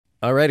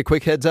All right, a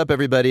quick heads up,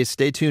 everybody.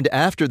 Stay tuned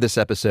after this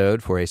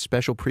episode for a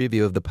special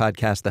preview of the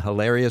podcast The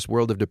Hilarious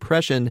World of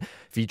Depression,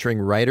 featuring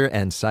writer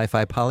and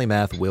sci-fi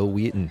polymath Will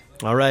Wheaton.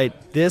 All right,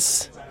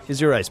 this is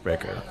your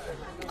icebreaker.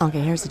 Okay,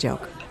 here's the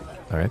joke.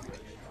 All right.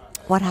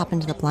 What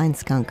happened to the blind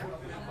skunk?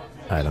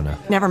 I don't know.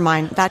 Never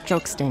mind, that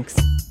joke stinks.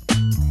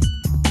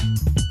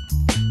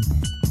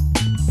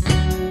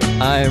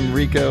 I'm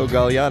Rico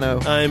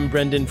Galliano. I'm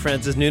Brendan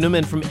Francis Newnham,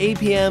 and from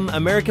APM,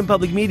 American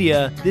Public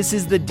Media, this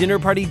is the Dinner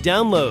Party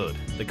Download,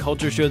 the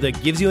culture show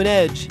that gives you an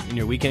edge in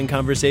your weekend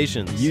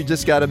conversations. You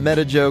just got a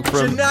meta joke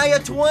from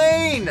Shania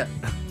Twain!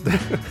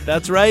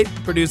 That's right,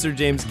 producer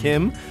James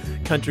Kim.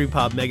 Country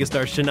pop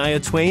megastar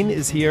Shania Twain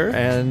is here.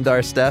 And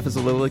our staff is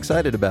a little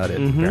excited about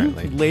it,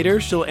 apparently. Later,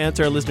 she'll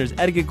answer our listeners'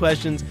 etiquette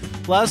questions.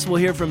 Plus,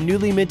 we'll hear from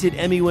newly minted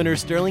Emmy winner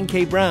Sterling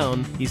K.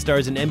 Brown. He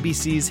stars in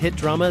NBC's hit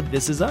drama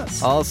This Is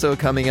Us. Also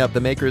coming up,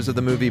 the makers of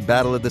the movie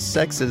Battle of the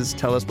Sexes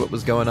tell us what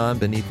was going on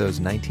beneath those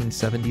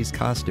 1970s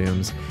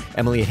costumes.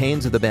 Emily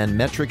Haines of the band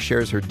Metric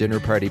shares her dinner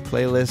party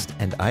playlist,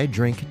 and I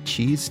drink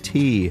cheese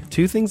tea.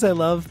 Two things I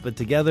love, but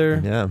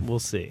together, we'll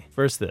see.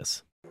 First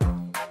this.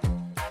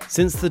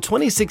 Since the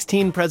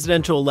 2016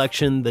 presidential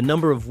election, the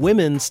number of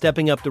women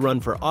stepping up to run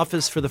for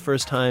office for the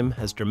first time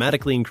has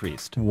dramatically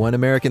increased. One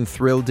American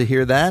thrilled to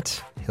hear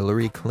that,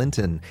 Hillary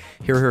Clinton.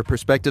 Hear her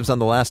perspectives on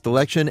the last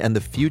election and the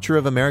future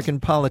of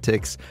American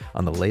politics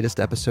on the latest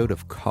episode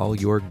of Call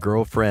Your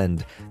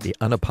Girlfriend, the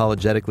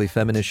unapologetically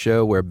feminist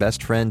show where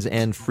best friends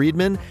Ann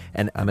Friedman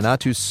and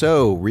Aminatou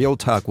Sow real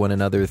talk one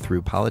another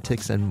through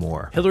politics and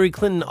more. Hillary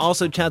Clinton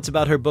also chats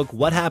about her book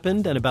What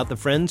Happened and about the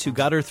friends who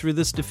got her through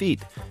this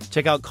defeat.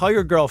 Check out Call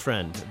Your Girlfriend,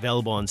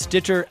 available on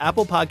Stitcher,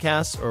 Apple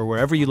Podcasts, or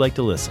wherever you like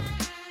to listen.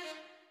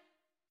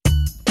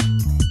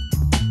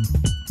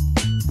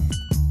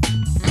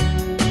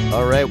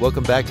 All right,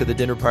 welcome back to the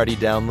Dinner Party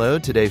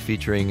Download. Today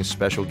featuring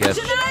special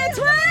guest Shania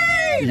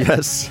Twain!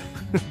 Yes.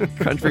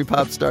 Country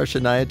pop star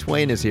Shania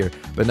Twain is here,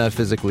 but not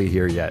physically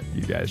here yet,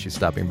 you guys. She's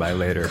stopping by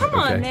later. Come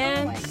on,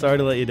 man. Sorry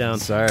to let you down.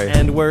 Sorry.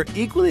 And we're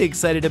equally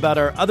excited about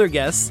our other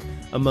guests,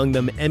 among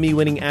them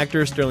Emmy-winning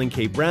actor Sterling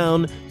K.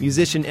 Brown,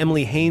 musician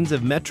Emily Haines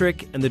of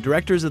Metric, and the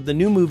directors of the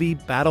new movie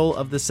Battle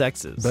of the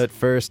Sexes. But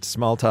first,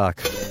 small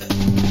talk.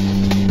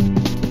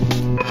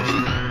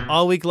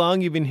 All week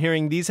long, you've been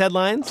hearing these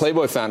headlines.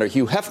 Playboy founder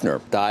Hugh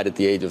Hefner died at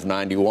the age of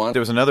 91. There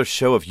was another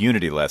show of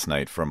unity last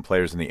night from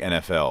players in the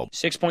NFL.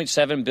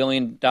 $6.7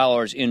 billion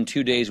in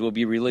 2 days will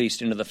be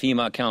released into the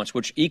FEMA accounts,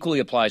 which equally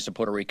applies to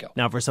Puerto Rico.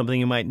 Now, for something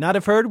you might not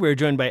have heard, we're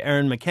joined by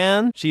Erin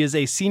McCann. She is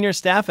a senior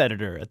staff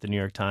editor at the New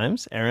York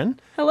Times. Erin,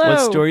 hello.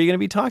 What story are you going to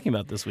be talking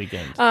about this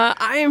weekend?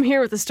 I am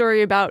here with a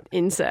story about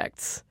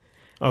insects.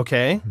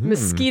 Okay.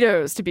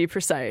 Mosquitoes, to be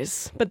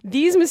precise. But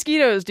these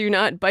mosquitoes do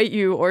not bite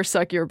you or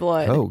suck your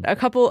blood. Oh. A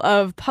couple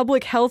of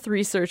public health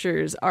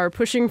researchers are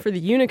pushing for the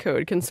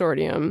Unicode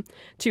Consortium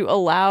to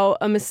allow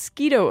a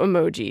mosquito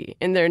emoji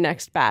in their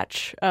next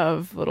batch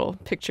of little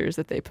pictures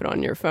that they put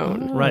on your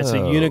phone. Right,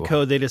 so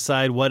Unicode, they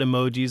decide what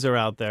emojis are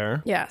out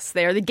there. Yes,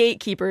 they are the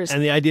gatekeepers.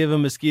 And the idea of a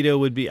mosquito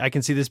would be, I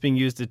can see this being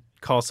used to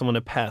call someone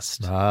a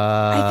pest.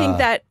 I think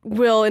that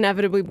will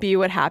inevitably be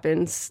what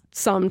happens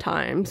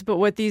sometimes. But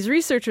what these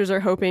researchers are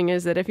hoping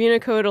is that if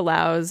Unicode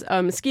allows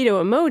a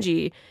mosquito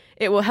emoji,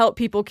 it will help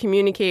people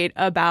communicate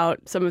about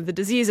some of the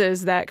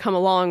diseases that come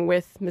along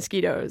with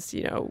mosquitoes,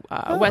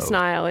 West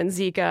Nile and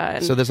Zika.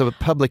 And so there's a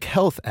public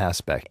health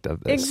aspect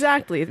of this.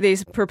 Exactly. They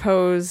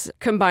propose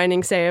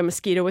combining, say, a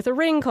mosquito with a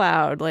rain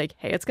cloud, like,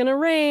 hey, it's going to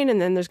rain, and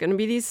then there's going to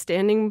be these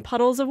standing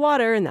puddles of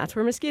water, and that's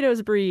where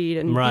mosquitoes breed,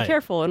 and be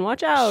careful and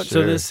watch out.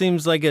 So this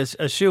seems like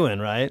a shoo-in,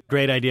 right?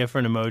 Great idea for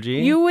an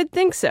emoji. You would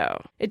think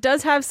so. It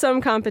does have some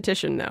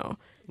competition, though.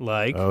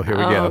 Like? Oh, here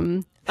we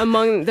go.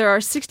 There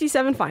are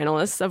 67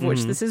 finalists, of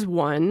which this is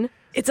one.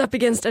 It's up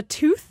against a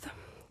tooth.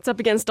 It's up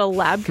against a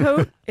lab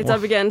coat. It's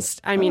up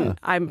against,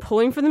 I'm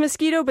pulling for the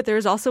mosquito, but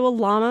there's also a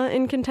llama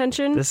in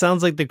contention. This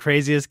sounds like the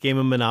craziest game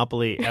of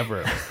Monopoly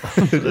ever.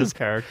 Those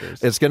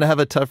characters. It's going to have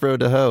a tough road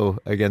to hoe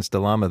against a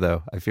llama,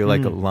 though. I feel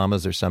like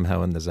llamas are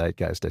somehow in the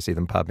zeitgeist. I see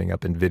them popping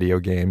up in video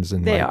games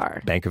and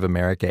Bank of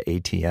America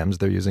ATMs.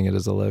 They're using it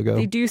as a logo.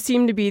 They do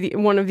seem to be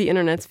one of the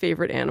internet's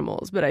favorite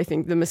animals, but I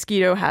think the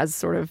mosquito has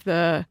sort of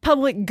the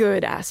public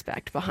good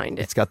aspect behind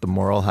it. It's got the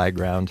moral high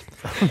ground.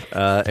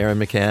 Erin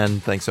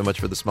McCann, thanks so much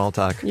for the small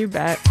talk. You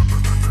bet.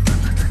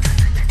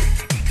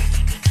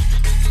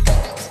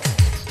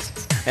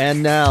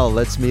 And now,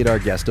 let's meet our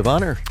guest of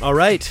honor. All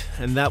right,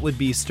 and that would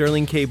be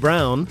Sterling K.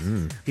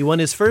 Brown. He won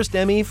his first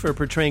Emmy for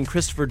portraying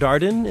Christopher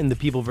Darden in the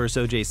People vs.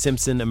 O.J.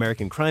 Simpson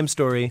American Crime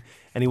Story,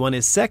 and he won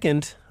his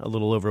second, a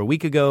little over a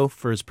week ago,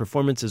 for his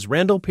performance as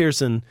Randall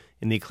Pearson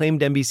in the acclaimed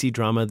NBC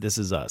drama This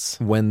Is Us.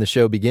 When the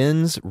show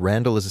begins,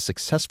 Randall is a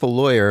successful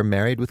lawyer,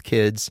 married with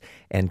kids,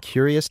 and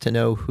curious to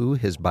know who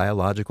his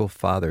biological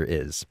father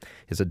is.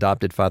 His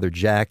adopted father,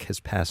 Jack, has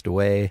passed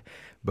away.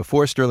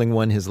 Before Sterling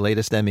won his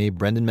latest Emmy,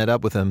 Brendan met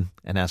up with him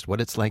and asked what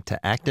it's like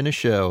to act in a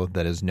show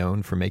that is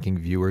known for making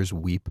viewers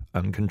weep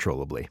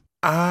uncontrollably.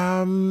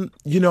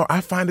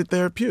 I find it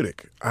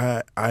therapeutic.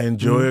 I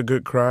enjoy a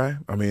good cry.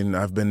 I mean,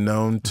 I've been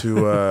known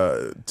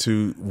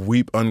to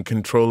weep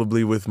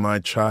uncontrollably with my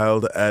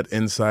child at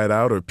Inside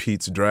Out or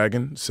Pete's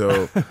Dragon.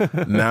 So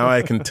now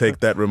I can take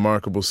that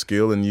remarkable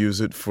skill and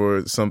use it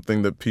for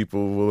something that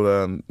people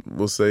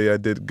will say I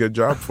did a good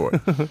job for.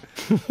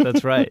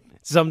 That's right.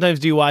 Sometimes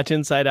do you watch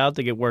Inside Out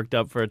to get worked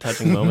up for a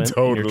touching moment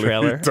in your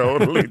trailer?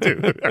 Totally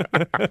do.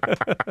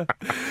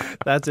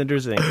 That's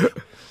interesting.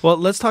 Well,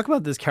 let's talk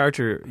about this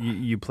character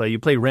you play. You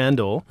play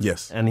Randall.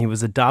 Yes. And he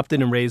was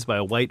adopted and raised by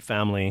a white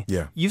family.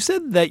 Yeah. You've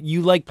said that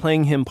you like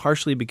playing him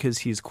partially because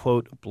he's,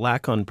 quote,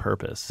 black on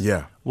purpose.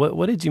 Yeah.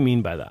 What did you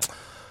mean by that?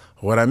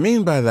 What I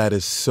mean by that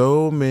is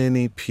so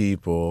many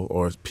people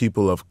or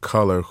people of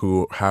color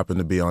who happen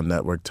to be on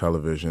network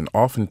television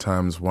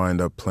oftentimes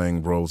wind up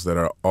playing roles that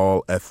are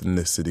all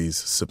ethnicities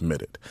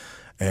submitted.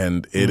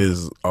 And it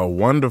is a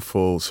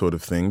wonderful sort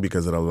of thing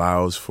because it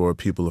allows for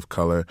people of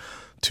color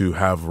to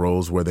have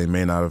roles where they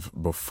may not have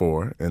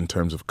before in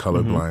terms of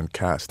colorblind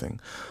casting.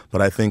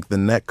 But I think the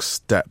next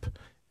step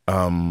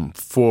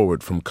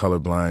forward from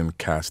colorblind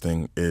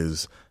casting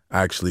is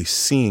actually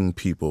seeing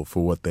people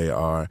for what they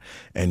are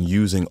and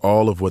using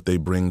all of what they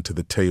bring to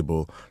the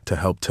table to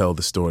help tell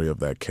the story of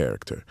that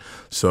character.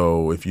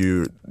 So if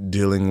you're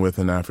dealing with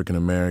an African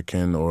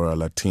American or a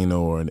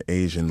Latino or an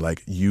Asian,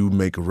 like you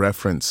make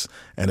reference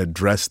and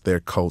address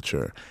their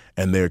culture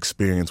and their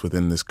experience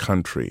within this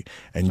country,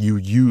 and you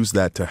use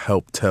that to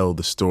help tell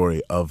the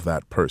story of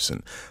that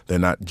person. They're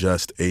not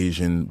just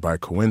Asian by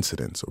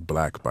coincidence or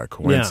black by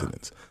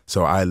coincidence. Yeah.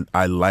 So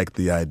I like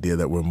the idea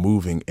that we're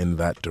moving in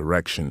that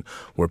direction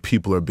where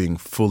people are being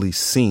fully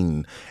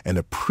seen and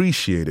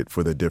appreciated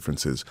for their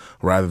differences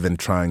rather than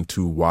trying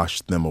to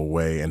wash them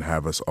away and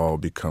have us all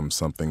become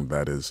something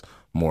that is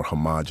more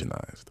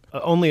homogenized.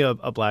 Only a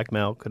black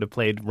male could have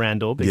played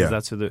Randall because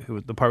that's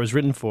who the part was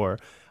written for.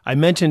 I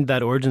mentioned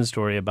that origin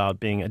story about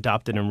being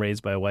adopted and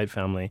raised by a white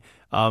family.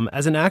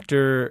 As an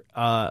actor,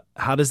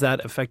 how does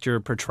that affect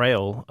your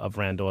portrayal of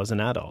Randall as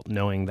an adult,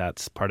 knowing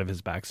that's part of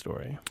his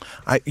backstory?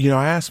 I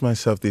ask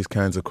myself these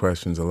kinds of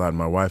questions a lot.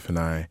 My wife and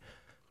I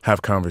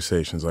have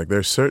conversations. Like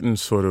there's certain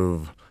sort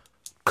of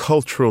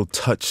cultural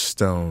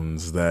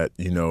touchstones that,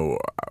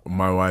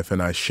 my wife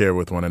and I share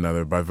with one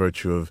another by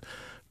virtue of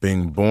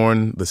being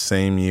born the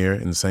same year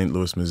in St.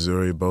 Louis,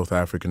 Missouri, both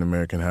African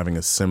American, having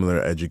a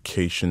similar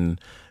education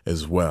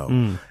as well.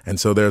 And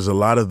so there's a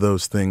lot of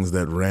those things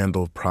that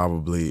Randall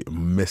probably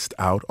missed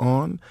out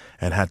on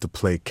and had to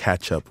play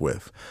catch up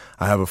with.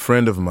 I have a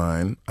friend of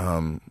mine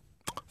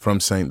from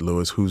St.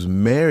 Louis who's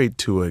married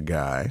to a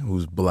guy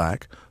who's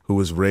black, who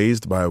was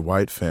raised by a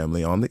white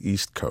family on the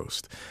East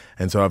Coast.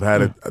 And so I've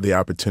had the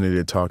opportunity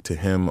to talk to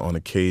him on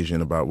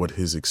occasion about what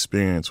his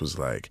experience was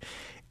like.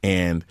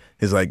 And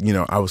he's like,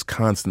 I was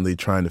constantly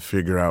trying to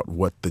figure out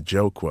what the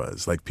joke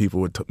was. Like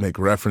people would make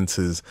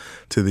references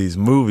to these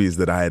movies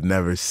that I had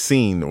never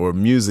seen or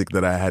music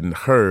that I hadn't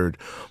heard.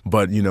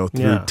 But,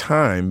 through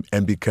time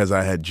and because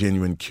I had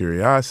genuine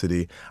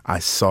curiosity, I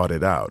sought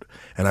it out.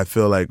 And I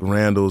feel like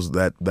Randall's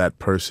that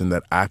person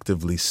that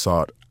actively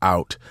sought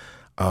out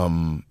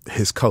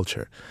his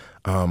culture.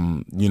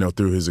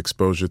 Through his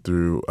exposure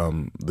through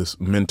this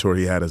mentor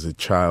he had as a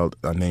child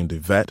named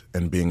Yvette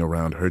and being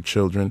around her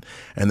children.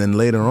 And then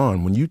later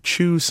on, when you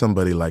choose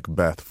somebody like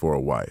Beth for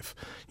a wife,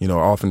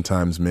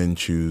 oftentimes men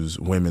choose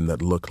women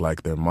that look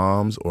like their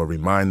moms or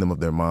remind them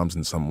of their moms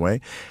in some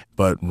way.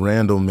 But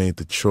Randall made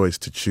the choice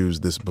to choose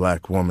this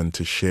black woman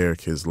to share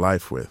his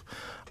life with.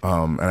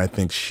 And I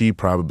think she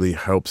probably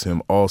helps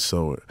him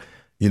also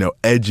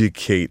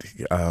educate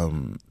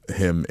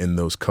him in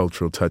those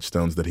cultural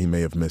touchstones that he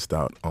may have missed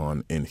out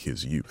on in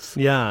his youth.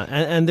 Yeah,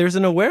 and there's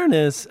an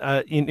awareness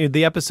in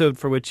the episode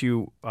for which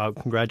you,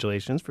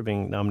 congratulations for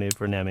being nominated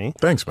for an Emmy.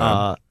 Thanks,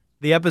 man.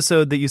 The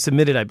episode that you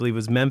submitted, I believe,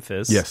 was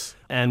Memphis. Yes.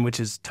 And which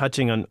is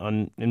touching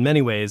on in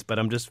many ways, but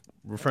I'm just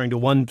referring to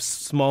one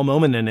small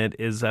moment in it,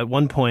 is at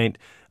one point,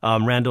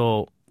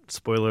 Randall,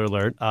 spoiler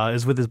alert,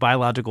 is with his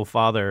biological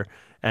father,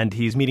 and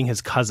he's meeting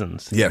his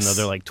cousins. Yes. Even though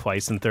they're like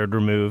twice and third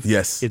removed.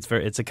 Yes.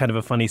 It's a kind of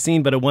a funny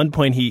scene, but at one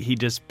point he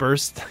just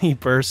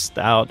bursts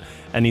out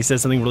and he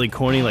says something really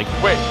corny like,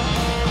 "Wait,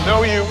 I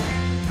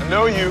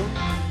know you.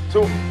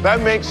 So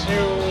that makes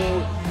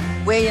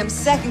you William's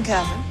second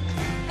cousin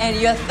and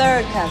your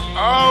third cousin."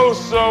 Oh,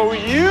 so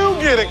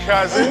you get a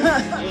cousin.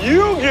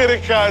 You get a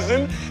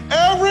cousin.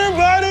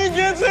 Everybody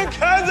gets a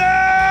cousin.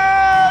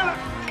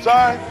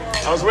 Sorry,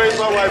 I was raised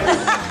by white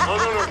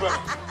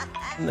people.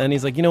 No. And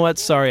he's like, you know what?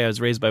 Sorry, I was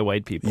raised by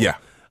white people. Yeah.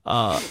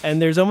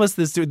 And there's almost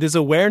this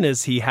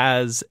awareness he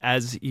has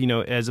as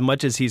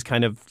much as he's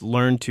kind of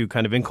learned to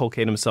kind of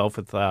inculcate himself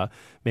with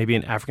maybe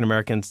an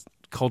African-American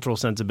cultural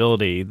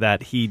sensibility,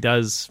 that he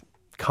does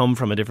come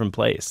from a different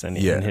place and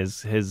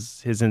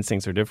his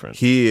instincts are different.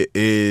 He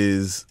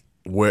is,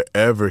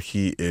 wherever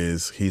he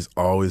is, he's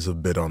always a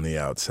bit on the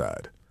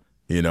outside.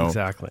 You know,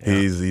 exactly. Yeah.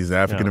 He's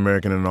African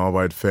American in an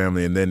all-white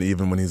family, and then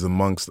even when he's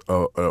amongst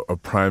a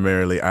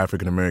primarily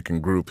African American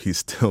group, he's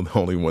still the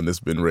only one that's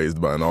been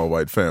raised by an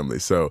all-white family.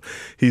 So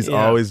he's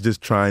always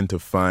just trying to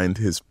find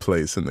his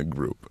place in the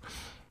group.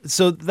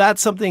 So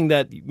that's something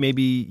that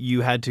maybe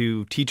you had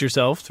to teach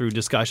yourself through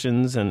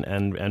discussions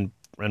and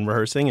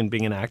rehearsing and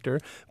being an actor.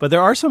 But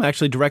there are some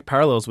actually direct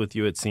parallels with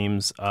you, it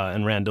seems,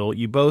 and Randall.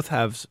 You both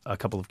have a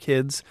couple of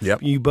kids.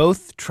 Yep. You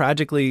both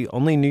tragically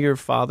only knew your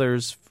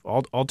fathers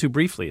all too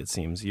briefly, it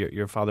seems.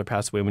 Your father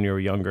passed away when you were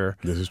younger.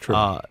 This is true.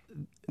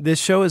 This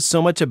show is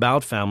so much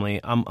about family.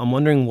 I'm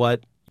wondering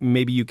what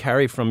maybe you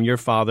carry from your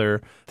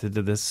father to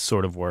this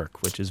sort of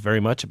work, which is very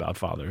much about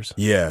fathers.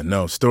 Yeah,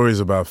 no, stories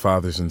about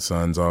fathers and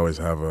sons always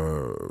have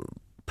a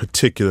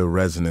particular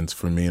resonance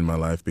for me in my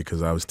life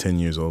because I was 10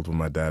 years old when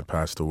my dad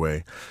passed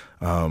away.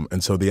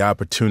 And so the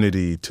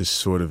opportunity to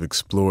sort of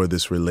explore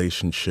this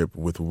relationship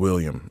with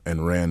William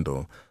and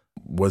Randall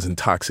was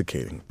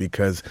intoxicating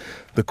because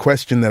the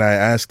question that I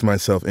asked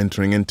myself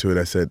entering into it,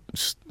 I said,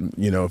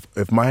 you know,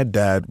 if my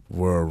dad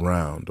were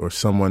around or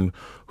someone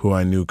who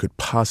I knew could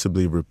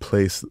possibly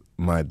replace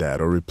my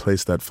dad or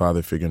replace that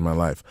father figure in my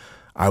life,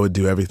 I would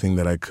do everything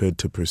that I could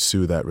to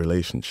pursue that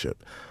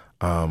relationship.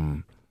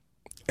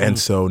 And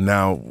so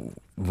now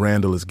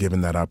Randall is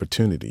given that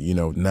opportunity. You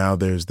know, now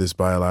there's this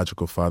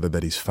biological father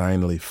that he's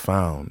finally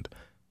found.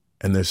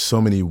 And there's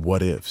so many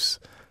what ifs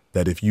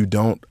that if you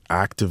don't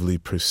actively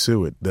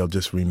pursue it, they'll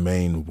just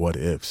remain what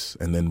ifs.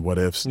 And then what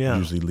ifs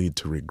usually lead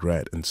to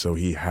regret. And so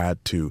he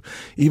had to,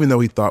 even though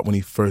he thought when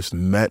he first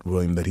met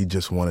William that he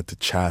just wanted to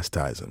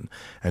chastise him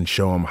and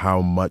show him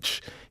how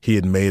much he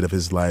had made of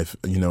his life,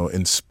 you know,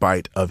 in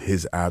spite of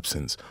his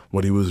absence,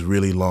 what he was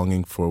really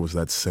longing for was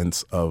that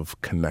sense of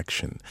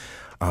connection.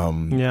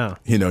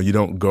 You know, you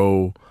don't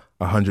go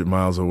 100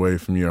 miles away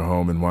from your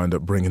home and wind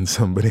up bringing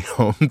somebody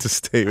home to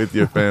stay with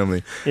your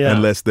family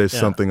unless there's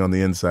something on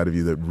the inside of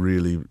you that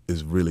really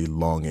is really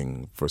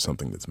longing for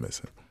something that's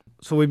missing.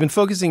 So we've been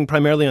focusing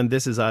primarily on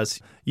This Is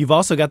Us. You've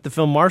also got the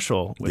film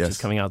Marshall, which is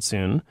coming out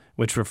soon,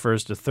 which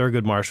refers to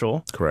Thurgood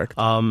Marshall. Correct.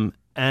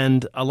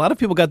 And a lot of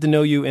people got to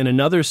know you in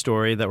another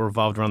story that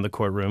revolved around the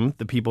courtroom,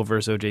 The People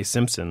vs. O.J.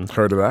 Simpson.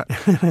 Heard of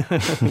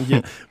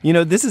that? You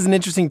know, this is an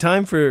interesting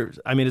time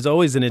it's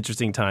always an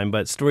interesting time,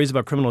 but stories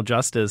about criminal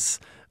justice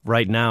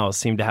right now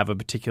seem to have a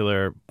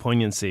particular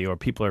poignancy, or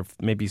people are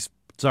maybe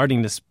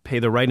starting to pay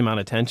the right amount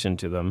of attention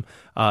to them.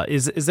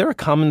 Is there a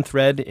common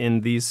thread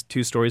in these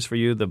two stories for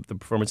you, the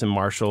performance in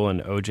Marshall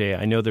and O.J.?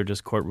 I know they're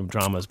just courtroom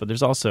dramas, but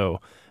there's also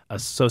a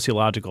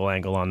sociological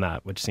angle on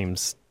that, which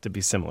seems to be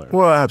similar.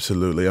 Well,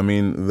 absolutely. I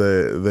mean,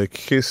 the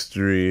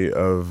history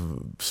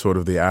of sort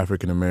of the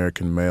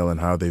African-American male and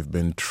how they've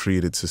been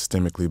treated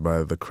systemically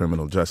by the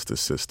criminal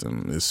justice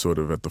system is sort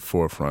of at the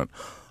forefront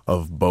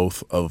of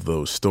both of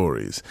those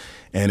stories.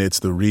 And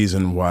it's the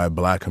reason why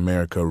Black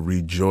America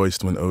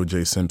rejoiced when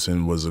O.J.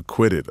 Simpson was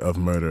acquitted of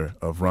murder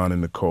of Ron and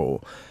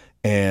Nicole.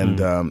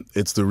 And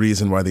it's the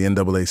reason why the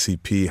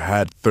NAACP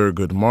had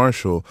Thurgood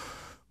Marshall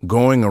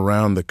going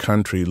around the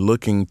country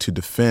looking to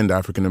defend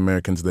African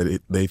Americans that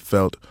they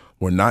felt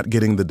were not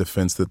getting the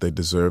defense that they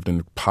deserved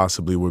and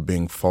possibly were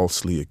being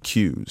falsely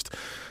accused,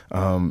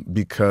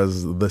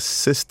 because the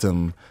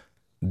system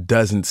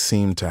doesn't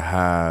seem to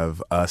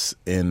have us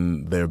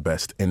in their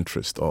best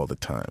interest all the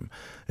time.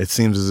 It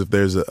seems as if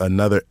there's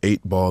another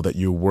 8 ball that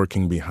you're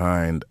working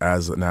behind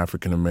as an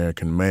African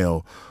American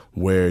male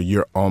where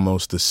you're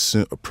almost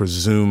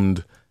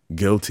presumed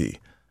guilty.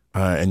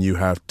 And you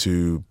have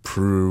to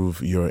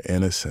prove your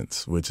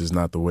innocence, which is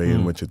not the way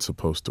in which it's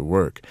supposed to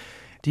work.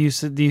 Do you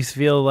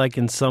feel like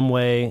in some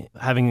way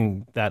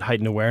having that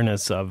heightened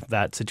awareness of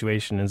that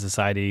situation in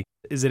society,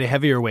 is it a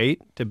heavier weight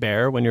to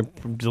bear when you're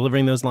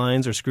delivering those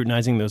lines or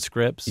scrutinizing those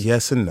scripts?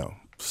 Yes and no.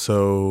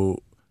 So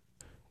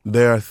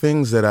there are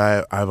things that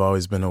I've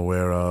always been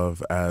aware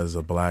of as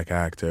a Black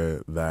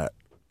actor that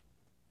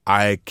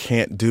I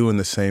can't do in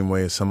the same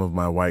way as some of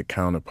my white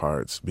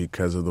counterparts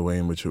because of the way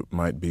in which it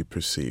might be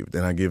perceived.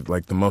 And I give,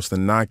 like, the most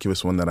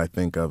innocuous one that I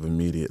think of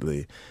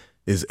immediately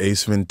is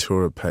Ace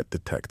Ventura: Pet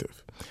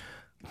Detective.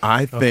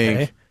 I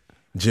think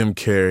Jim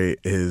Carrey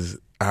is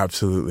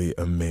absolutely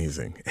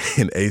amazing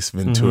in Ace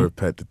Ventura: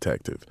 Pet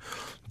Detective.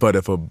 But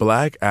if a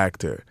Black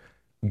actor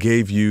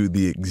gave you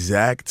the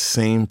exact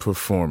same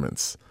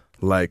performance,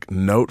 like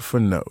note for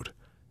note,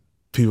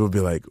 people would be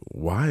like,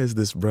 why is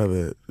this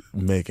brother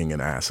making an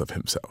ass of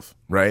himself,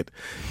 right?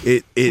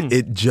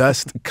 It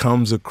just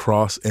comes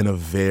across in a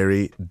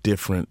very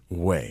different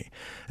way.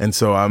 And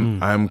so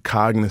I'm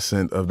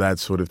cognizant of that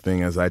sort of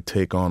thing as I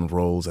take on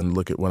roles and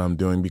look at what I'm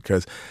doing,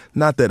 because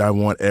not that I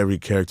want every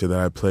character that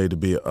I play to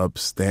be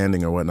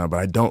upstanding or whatnot, but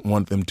I don't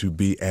want them to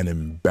be an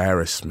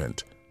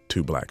embarrassment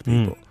to Black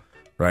people,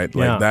 right?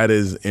 Like, that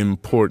is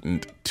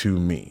important to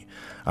me.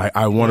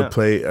 I want to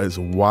play as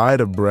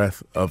wide a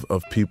breadth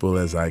of people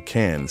as I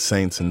can,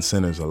 saints and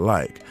sinners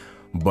alike,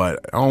 but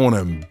I don't want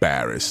to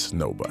embarrass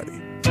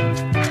nobody.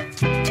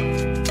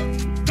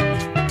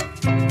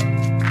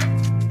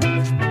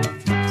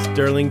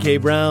 Sterling K.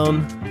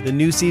 Brown, The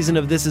new season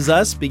of This Is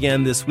Us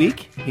began this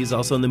week. He's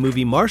also in the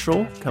movie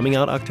Marshall, coming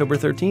out October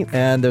 13th.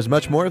 And there's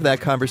much more of that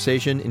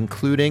conversation,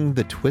 including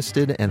the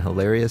twisted and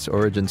hilarious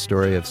origin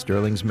story of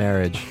Sterling's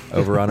marriage,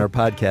 over on our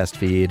podcast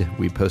feed.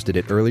 We posted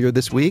it earlier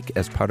this week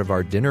as part of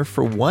our Dinner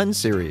for One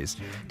series.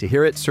 To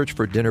hear it, search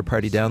for Dinner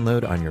Party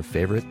Download on your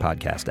favorite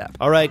podcast app.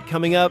 All right,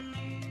 coming up.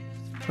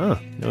 No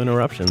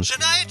interruptions.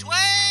 Shania Twain!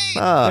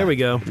 There we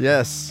go.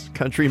 Yes.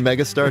 Country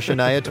megastar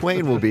Shania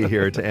Twain will be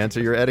here to answer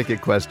your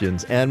etiquette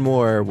questions and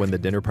more when the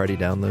Dinner Party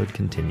Download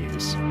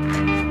continues.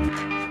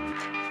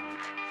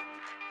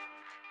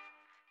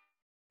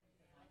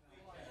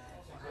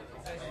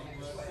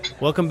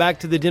 Welcome back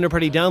to the Dinner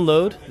Party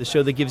Download, the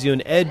show that gives you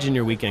an edge in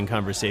your weekend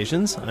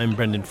conversations. I'm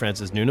Brendan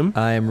Francis Newnham.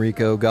 I'm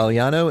Rico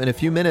Galliano. In a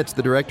few minutes,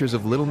 the directors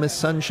of Little Miss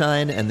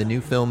Sunshine and the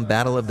new film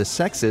Battle of the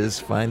Sexes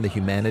find the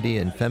humanity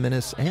in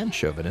feminists and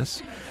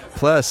chauvinists.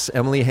 Plus,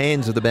 Emily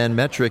Haines of the band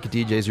Metric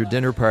DJs your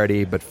dinner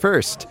party. But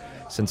first,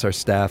 since our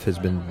staff has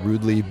been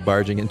rudely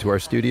barging into our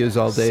studios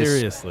all day,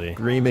 Seriously,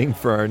 screaming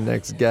for our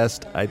next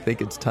guest, I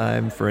think it's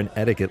time for an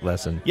etiquette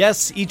lesson.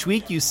 Yes, each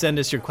week you send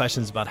us your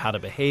questions about how to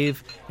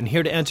behave, and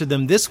here to answer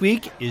them this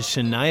week is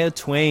Shania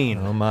Twain.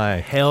 Oh my.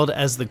 Hailed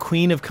as the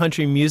queen of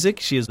country music,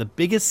 she is the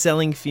biggest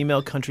selling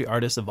female country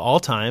artist of all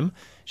time.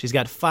 She's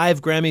got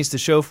 5 Grammys to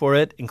show for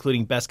it,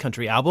 including Best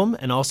Country Album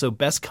and also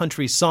Best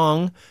Country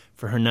Song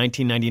for her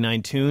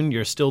 1999 tune,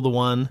 You're Still the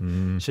One.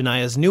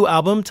 Shania's new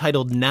album,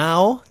 titled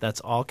Now, that's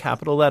all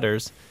capital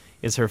letters,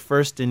 is her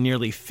first in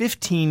nearly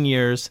 15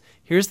 years.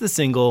 Here's the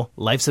single,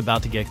 Life's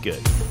About to Get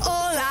Good.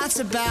 Oh, life's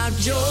about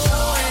joy,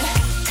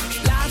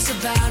 life's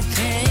about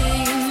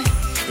pain.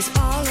 It's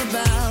all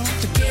about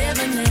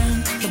forgiving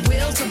and the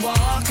will to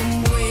walk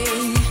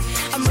away.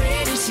 I'm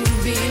ready to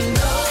be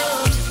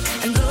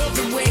loved and love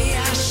the way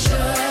I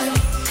should.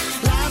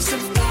 Life's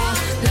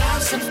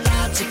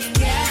about to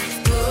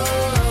get good.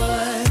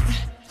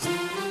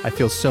 I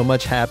feel so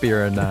much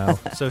happier now.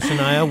 So,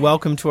 Shania,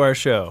 welcome to our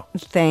show.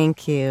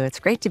 Thank you. It's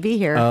great to be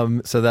here.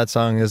 So that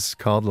song is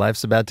called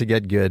Life's About to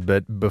Get Good.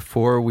 But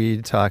before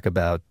we talk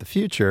about the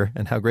future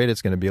and how great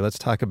it's going to be, let's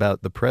talk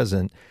about the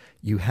present.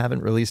 You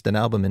haven't released an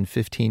album in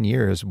 15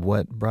 years.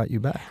 What brought you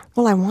back?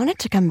 Well, I wanted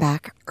to come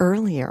back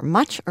earlier,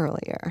 much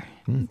earlier,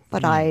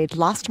 but I'd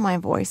lost my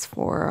voice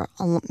for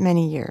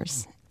many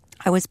years.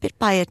 I was bit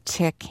by a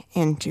tick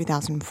in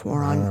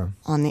 2004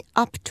 on the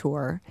Up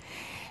tour.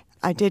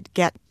 I did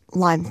get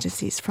Lyme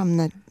disease from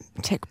the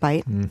tick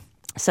bite.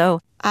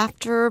 So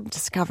after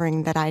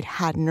discovering that I'd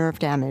had nerve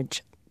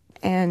damage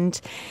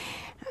and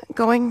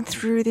going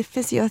through the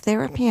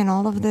physiotherapy and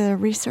all of the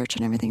research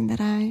and everything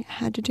that I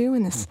had to do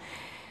in this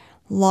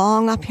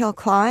long uphill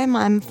climb,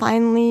 I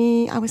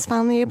was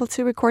finally able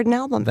to record an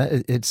album.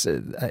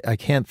 I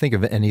can't think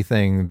of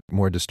anything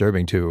more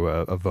disturbing to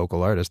a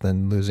vocal artist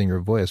than losing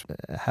your voice.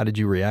 How did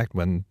you react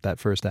when that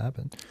first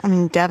happened? I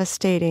mean,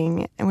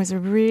 devastating.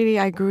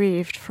 I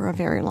grieved for a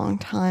very long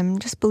time,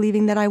 just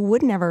believing that I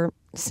would never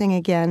sing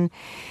again.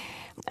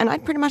 And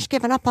I'd pretty much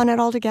given up on it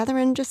altogether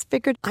and just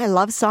figured, I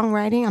love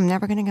songwriting. I'm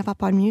never going to give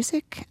up on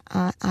music.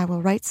 I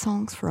will write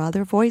songs for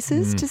other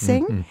voices to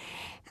sing.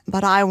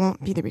 But I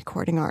won't be the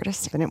recording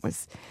artist. And it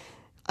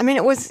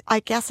was, I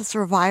guess, a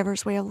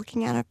survivor's way of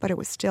looking at it, but it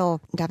was still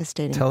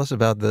devastating. Tell us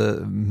about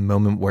the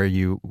moment where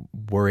you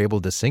were able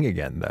to sing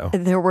again, though.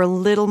 There were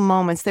little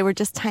moments. They were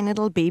just tiny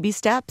little baby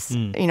steps.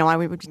 I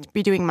would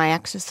be doing my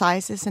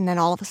exercises, and then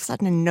all of a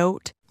sudden a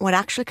note would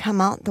actually come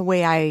out the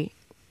way I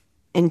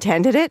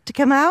intended it to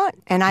come out,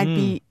 and I'd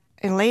be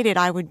elated.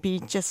 I would be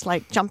just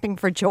like jumping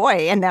for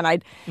joy, and then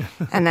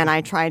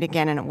I'd try it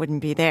again, and it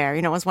wouldn't be there.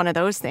 It was one of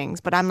those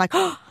things. But I'm like,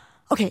 oh,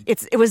 okay,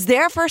 it was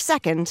there for a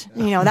second.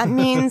 That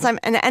means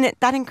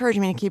that encouraged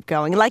me to keep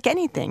going. Like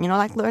anything,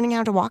 like learning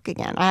how to walk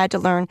again. I had to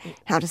learn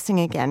how to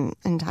sing again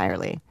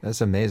entirely.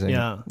 That's amazing.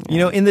 Yeah.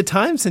 In the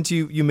time since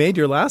you made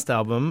your last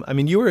album,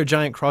 you were a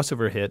giant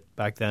crossover hit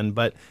back then,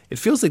 but it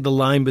feels like the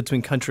line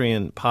between country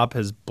and pop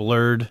has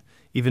blurred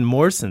even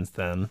more since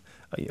then.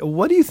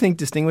 What do you think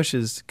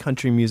distinguishes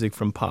country music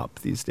from pop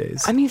these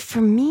days?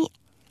 For me,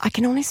 I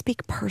can only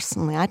speak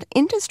personally.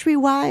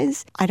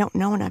 Industry-wise, I don't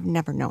know, and I've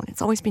never known.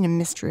 It's always been a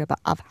mystery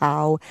of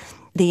how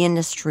the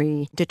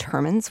industry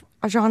determines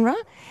a genre.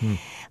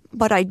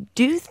 But I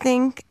do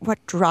think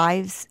what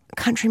drives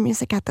country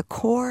music at the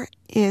core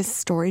is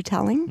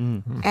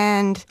storytelling.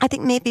 And I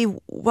think maybe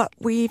what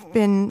we've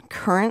been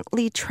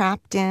currently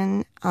trapped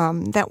in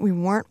that we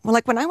weren't... Well,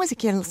 like when I was a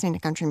kid listening to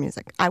country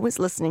music, I was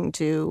listening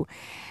to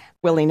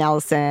Willie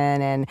Nelson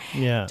and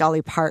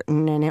Dolly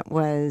Parton, and it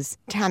was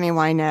Tammy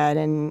Wynette,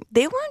 and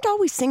they weren't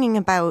always singing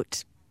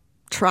about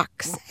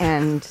trucks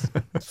and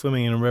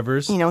swimming in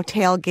rivers,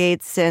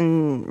 tailgates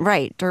and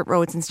dirt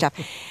roads and stuff.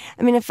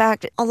 In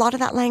fact, a lot of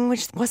that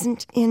language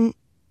wasn't in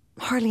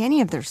hardly any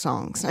of their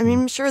songs.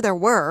 I'm sure there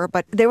were,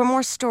 but they were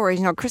more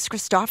stories. Chris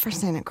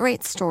Christopherson, a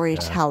great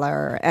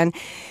storyteller, and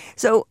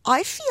so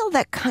I feel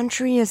that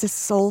country is a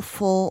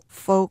soulful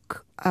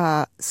folk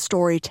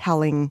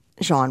storytelling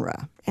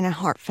genre in a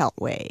heartfelt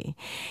way.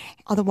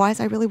 Otherwise,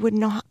 I really wouldn't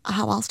know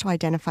how else to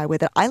identify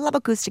with it. I love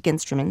acoustic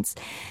instruments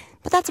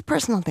But that's a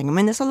personal thing. I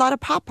mean, there's a lot of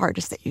pop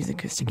artists that use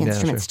acoustic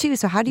instruments too.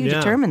 So how do you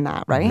determine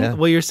that, right? Yeah.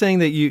 Well, you're saying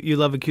that you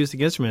love acoustic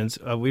instruments.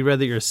 We read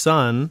that your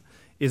son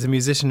is a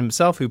musician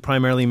himself who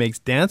primarily makes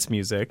dance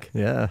music.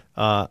 Yeah.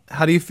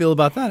 How do you feel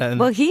about that? And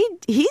well, he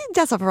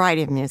does a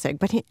variety of music,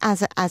 but he,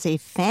 as a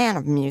fan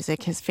of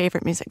music, his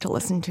favorite music to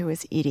listen to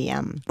is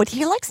EDM. But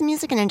he likes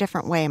music in a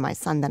different way, my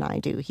son, than I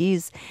do.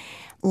 He's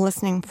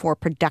listening for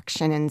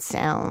production and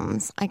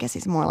sounds. I guess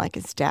he's more like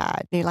his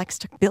dad. He likes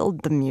to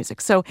build the music.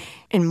 So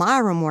in my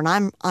room when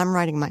I'm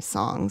writing my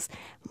songs,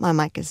 my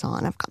mic is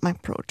on. I've got my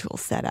Pro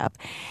Tools set up,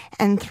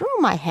 and through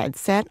my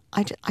headset,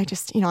 I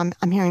just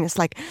I'm hearing this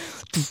like.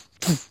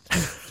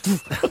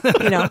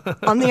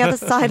 On the other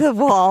side of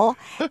the wall,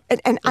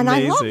 and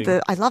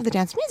I love the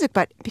dance music,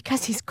 but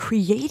because he's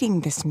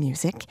creating this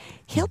music,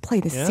 he'll play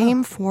the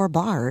same 4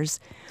 bars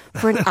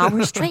for an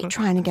hour straight,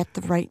 trying to get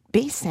the right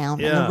bass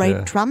sound and the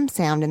right drum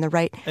sound and the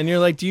right. And you're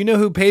like, do you know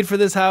who paid for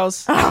this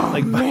house?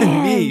 By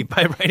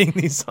writing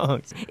these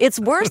songs. It's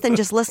worse than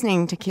just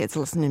listening to kids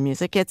listen to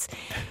music. It's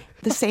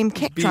the same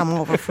kick drum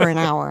over for an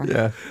hour.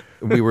 Yeah.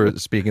 We were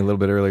speaking a little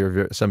bit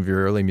earlier of some of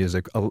your early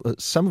music,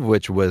 some of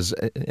which was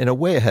in a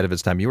way ahead of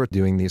its time. You were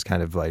doing these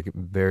kind of like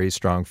very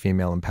strong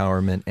female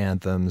empowerment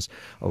anthems,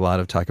 a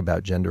lot of talk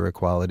about gender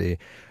equality.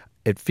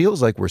 It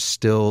feels like we're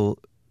still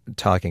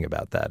talking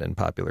about that in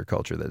popular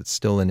culture, that it's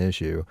still an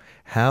issue.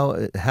 How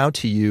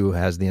to you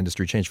has the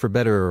industry changed, for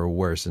better or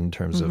worse, in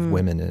terms of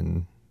women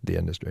in the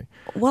industry?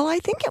 Well, I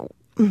think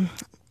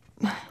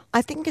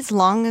as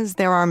long as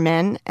there are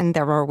men and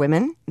there are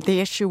women,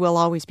 the issue will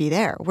always be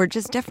there. We're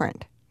just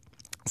different.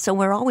 So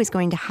we're always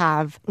going to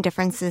have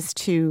differences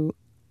to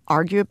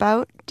argue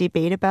about,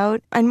 debate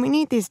about, and we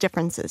need these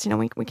differences.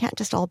 We can't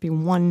just all be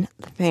one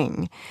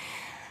thing.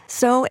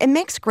 So it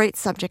makes great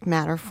subject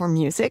matter for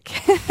music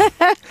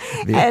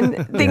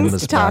and things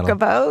to talk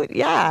about.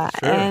 Yeah.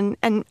 Sure.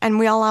 And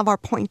we all have our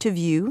point of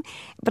view.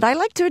 But I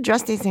like to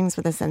address these things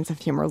with a sense of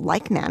humor.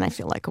 Like man, I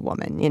feel like a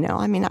woman,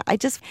 I mean, I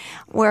just,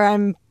 where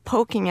I'm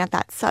poking at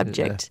that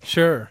subject.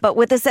 Sure. But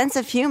with a sense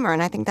of humor,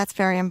 and I think that's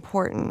very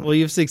important. Well,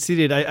 you've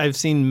succeeded. I've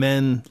seen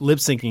men lip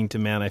syncing to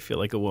Man, I Feel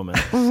Like a Woman.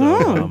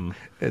 So,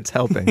 it's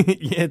helping.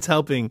 Yeah, it's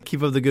helping.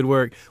 Keep up the good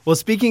work. Well,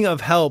 speaking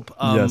of help,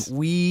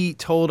 we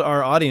told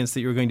our audience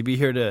that you were going to be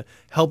here to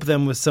help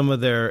them with some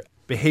of their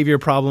behavior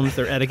problems,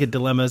 their etiquette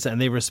dilemmas, and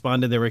they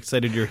responded. They were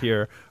excited you're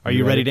here. Are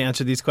you ready to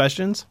answer these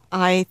questions?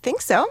 I think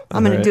so.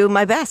 I'm going to do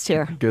my best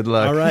here. Good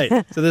luck. All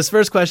right. So this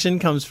first question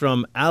comes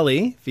from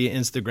Ali via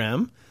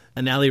Instagram.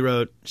 And Ali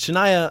wrote,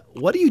 Shania,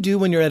 what do you do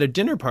when you're at a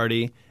dinner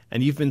party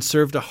and you've been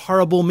served a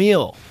horrible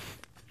meal?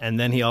 And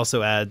then he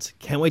also adds,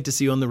 can't wait to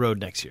see you on the road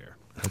next year.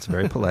 That's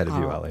very polite of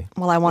you, Ali.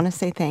 Well, I want to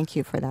say thank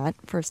you for that,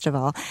 first of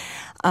all.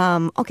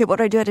 Okay, what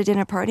do I do at a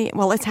dinner party?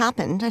 Well, it's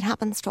happened. It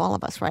happens to all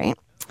of us, right?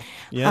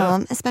 Yeah.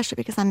 Especially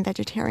because I'm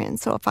vegetarian.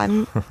 So if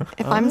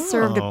I'm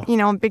served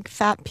a big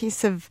fat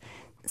piece of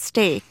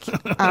steak,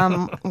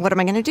 what am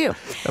I going to do?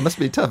 That must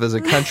be tough as a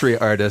country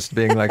artist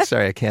being like,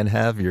 sorry, I can't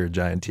have your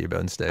giant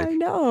T-bone steak. I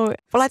know.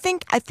 Well, I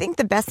think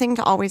the best thing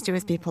to always do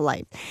is be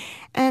polite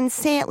and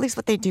say at least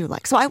what they do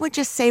like. So I would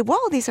just say,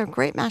 well, these are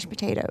great mashed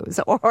potatoes,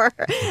 or,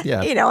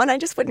 and I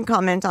just wouldn't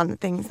comment on the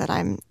things that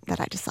I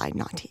decide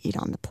not to eat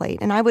on the plate.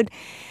 And I would,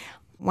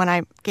 when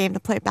I gave the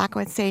plate back, I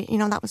would say,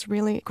 that was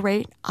really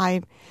great.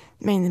 I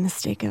made the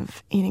mistake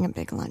of eating a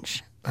big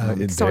lunch.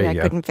 Sorry, I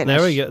couldn't finish.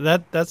 There we go.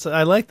 That's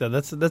I like that.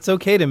 That's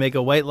okay to make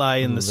a white lie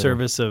in the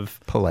service of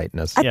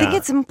politeness. I think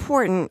it's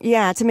important,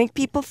 to make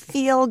people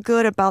feel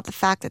good about the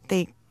fact that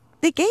they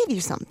gave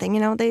you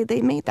something.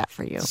 They made that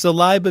for you. So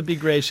lie, but be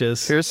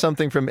gracious. Here's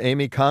something from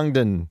Amy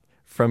Congdon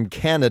from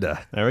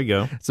Canada. There we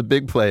go. It's a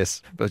big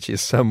place, but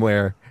she's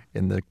somewhere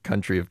in the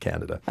country of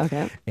Canada.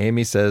 Okay.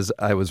 Amy says,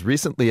 I was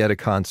recently at a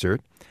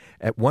concert.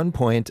 At one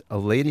point, a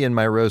lady in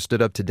my row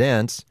stood up to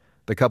dance.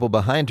 The couple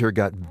behind her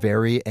got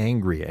very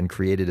angry and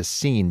created a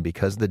scene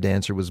because the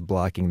dancer was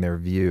blocking their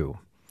view.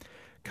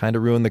 Kind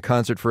of ruined the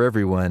concert for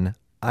everyone.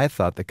 I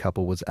thought the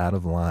couple was out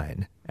of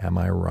line. Am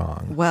I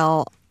wrong?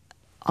 Well,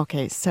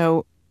 okay,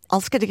 so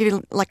I'll just give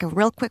you like a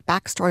real quick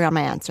backstory on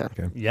my answer.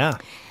 Okay. Yeah.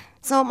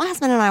 So my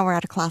husband and I were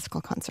at a classical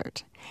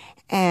concert,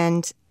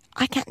 and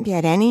I can't be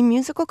at any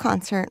musical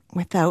concert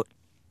without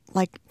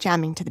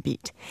jamming to the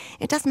beat.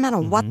 It doesn't matter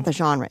what the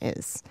genre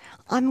is.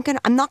 I'm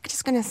not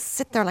just gonna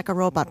sit there like a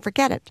robot.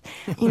 Forget it.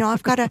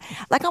 I've got to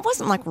I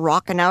wasn't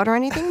rocking out or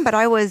anything, but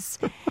I was.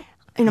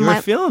 You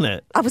were feeling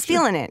it. I was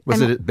feeling it.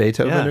 Was it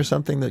Beethoven or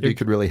something that you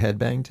could really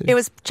headbang to? It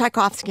was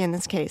Tchaikovsky in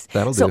this case.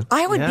 That'll so do.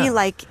 I would be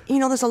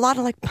there's a lot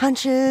of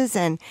punches,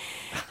 and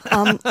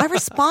I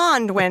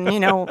respond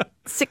when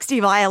 60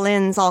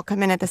 violins all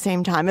come in at the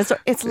same time.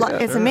 It's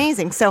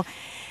amazing. So.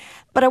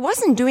 But I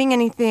wasn't doing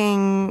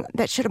anything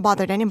that should have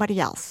bothered anybody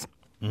else.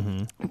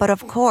 Mm-hmm. But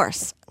of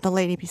course, the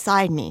lady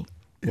beside me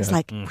was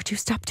like, would you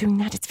stop doing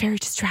that? It's very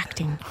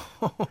distracting.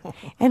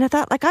 And I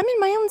thought, I'm in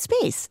my own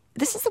space.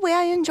 This is the way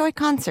I enjoy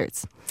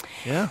concerts.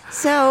 Yeah.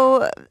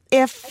 So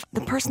if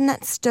the person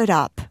that stood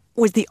up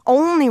was the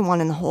only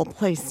one in the whole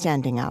place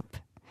standing up,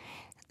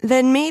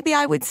 then maybe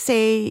I would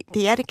say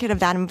the etiquette of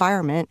that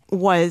environment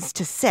was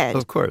to sit.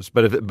 Of course,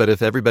 but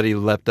if everybody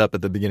leapt up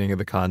at the beginning of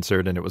the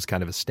concert and it was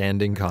kind of a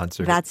standing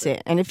concert, that's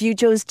it. And if you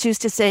choose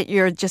to sit,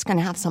 you're just going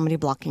to have somebody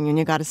blocking you, and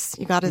you got to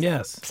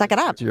suck it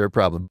up. It's your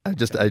problem. I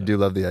do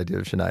love the idea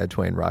of Shania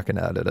Twain rocking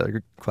out at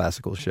a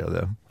classical show,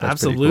 though. That's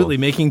absolutely,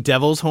 cool. Making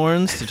devil's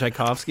horns to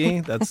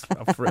Tchaikovsky. That's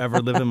forever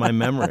live in my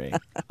memory.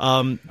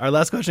 Our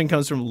last question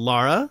comes from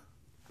Laura.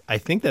 I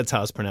think that's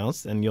how it's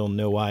pronounced, and you'll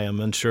know why I'm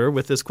unsure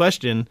with this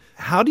question.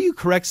 How do you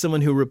correct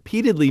someone who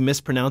repeatedly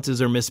mispronounces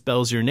or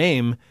misspells your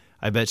name?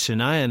 I bet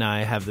Shania and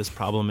I have this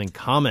problem in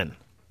common,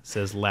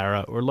 says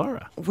Lara or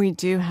Laura. We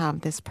do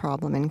have this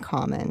problem in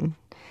common.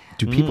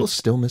 Do people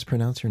still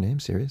mispronounce your name?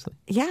 Seriously?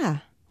 Yeah.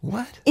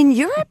 What? In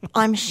Europe,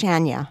 I'm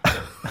Shania.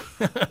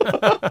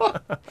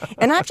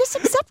 And I've just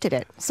accepted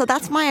it. So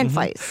that's my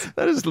advice.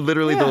 That is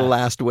literally the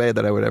last way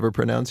that I would ever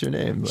pronounce your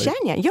name.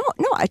 Shania. You don't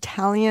know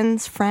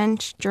Italians,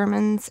 French,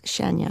 Germans,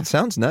 Shania.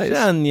 Sounds nice.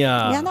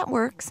 Shania. Yeah, that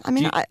works. I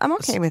mean, I'm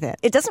okay with it.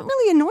 It doesn't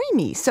really annoy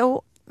me.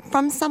 So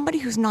from somebody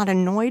who's not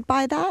annoyed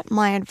by that,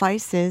 my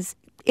advice is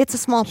it's a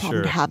small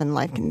problem to have in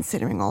life,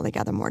 considering all the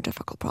other more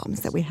difficult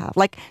problems that we have,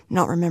 like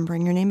not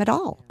remembering your name at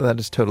all. That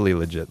is totally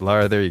legit.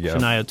 Laura, there you go.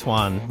 Shania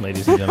Twain,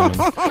 ladies and gentlemen.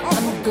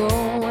 I'm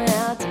going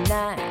out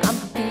tonight. I'm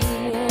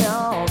feeling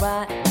all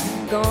right.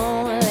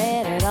 Gonna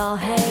let it all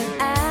hang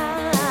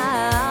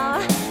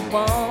out.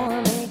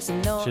 Wanna make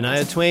some noise.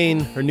 Shania Twain,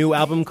 her new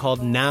album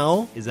called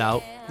Now is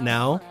out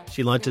now.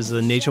 She launches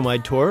a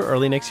nationwide tour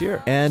early next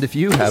year. And if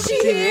you have... Is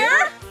she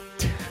here?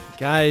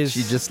 Guys,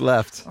 she just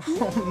left.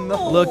 Oh,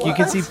 no. Look, you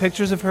can see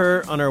pictures of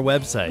her on our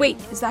website. Wait,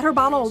 is that her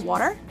bottle of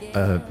water?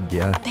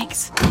 Yeah.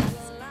 Thanks.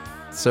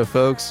 So,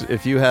 folks,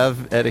 if you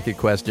have etiquette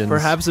questions...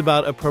 Perhaps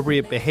about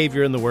appropriate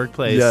behavior in the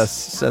workplace. Yes,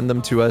 send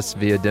them to us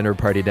via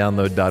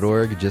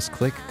dinnerpartydownload.org. Just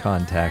click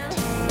Contact.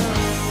 The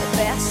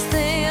best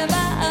thing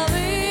about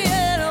being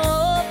a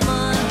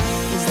woman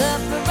is the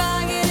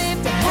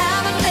prerogative to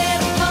have a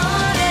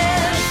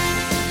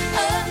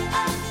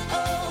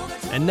little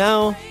fun. And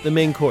now, the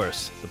main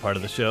course, the part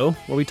of the show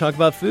where we talk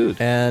about food.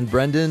 And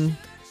Brendan,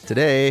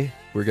 today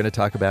we're going to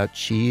talk about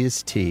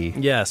cheese tea.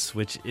 Yes,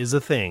 which is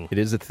a thing. It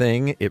is a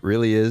thing. It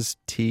really is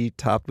tea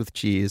topped with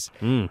cheese.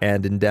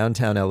 And in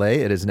downtown LA,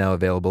 it is now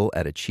available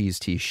at a cheese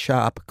tea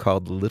shop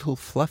called Little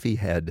Fluffy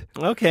Head.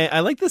 Okay,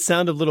 I like the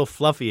sound of Little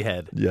Fluffy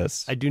Head.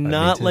 Yes. I do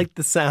not like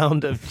the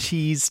sound of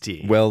cheese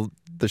tea. Well,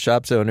 the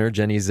shop's owner,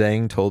 Jenny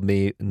Zhang, told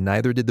me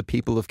neither did the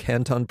people of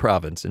Canton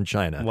Province in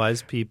China.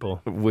 Wise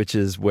people. Which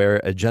is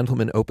where a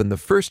gentleman opened the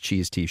first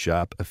cheese tea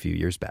shop a few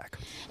years back.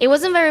 It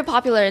wasn't very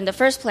popular in the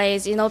first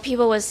place. You know,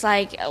 people was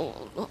like,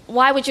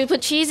 why would you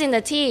put cheese in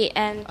the tea?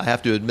 And I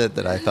have to admit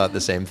that I thought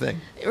the same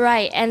thing.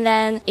 right, and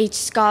then it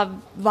just got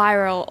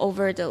viral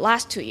over the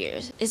last 2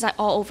 years. It's like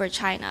all over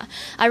China.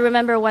 I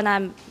remember when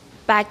I'm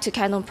back to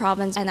Canton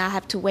Province and I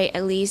have to wait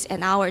at least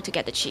an hour to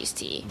get the cheese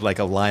tea. Like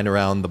a line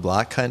around the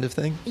block kind of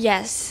thing?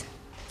 Yes.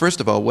 First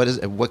of all,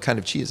 what kind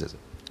of cheese is it?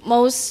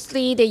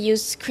 Mostly they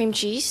use cream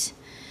cheese,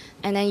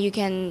 and then you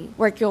can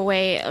work your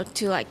way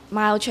to like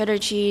mild cheddar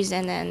cheese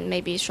and then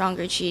maybe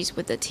stronger cheese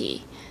with the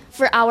tea.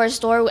 For our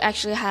store, we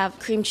actually have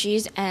cream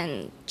cheese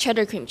and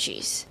cheddar cream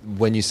cheese.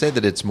 When you say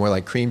that it's more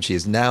like cream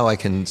cheese, now I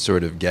can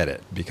sort of get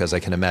it, because I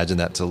can imagine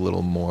that's a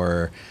little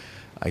more,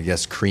 I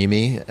guess,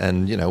 creamy,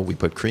 and, you know, we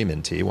put cream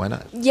in tea. Why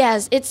not?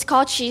 Yes, it's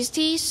called cheese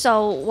tea.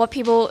 So what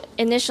people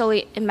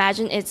initially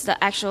imagine is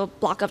the actual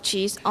block of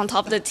cheese on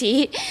top of the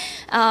tea.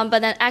 But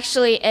then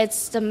actually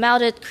it's the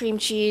melted cream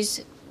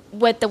cheese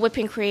with the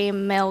whipping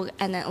cream, milk,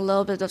 and then a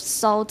little bit of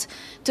salt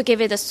to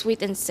give it a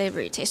sweet and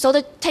savory taste. So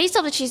the taste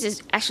of the cheese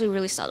is actually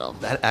really subtle.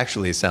 That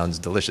actually sounds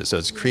delicious. So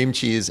it's cream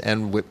cheese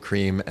and whipped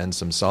cream and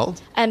some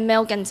salt? And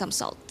milk and some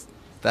salt.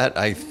 That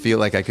I feel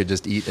like I could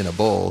just eat in a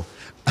bowl.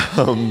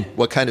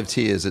 What kind of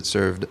tea is it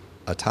served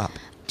atop?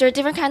 There are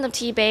different kinds of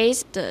tea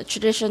base, the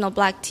traditional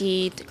black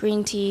tea, the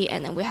green tea,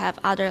 and then we have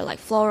other like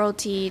floral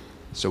tea.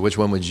 So which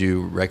one would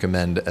you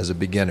recommend as a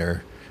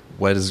beginner?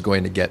 What is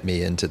going to get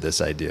me into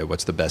this idea?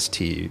 What's the best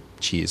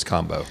tea-cheese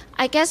combo?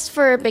 I guess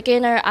for a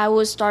beginner, I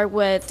would start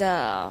with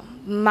the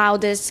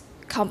mildest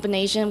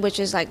combination, which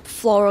is like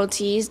floral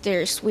teas.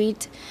 They're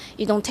sweet.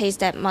 You don't taste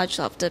that much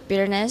of the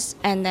bitterness.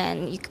 And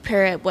then you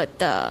pair it with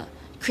the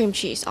cream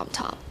cheese on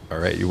top. All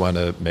right, you want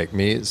to make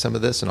me some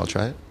of this and I'll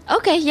try it?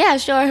 Okay, yeah,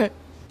 sure.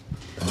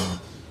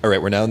 All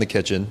right, we're now in the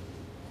kitchen.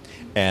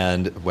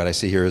 And what I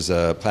see here is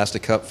a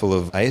plastic cup full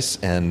of ice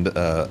and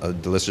a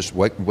delicious,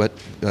 what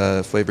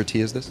flavor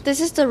tea is this?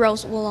 This is the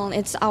rose oolong.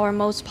 It's our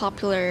most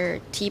popular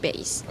tea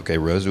base. Okay,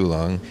 rose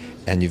oolong.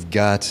 And you've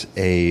got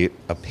a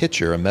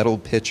pitcher, a metal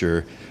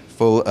pitcher,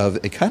 full of,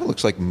 it kind of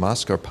looks like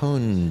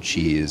mascarpone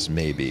cheese,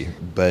 maybe.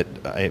 But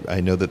I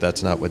know that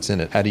that's not what's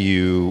in it. How do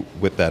you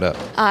whip that up?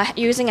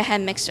 Using a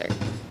hand mixer.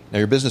 Now,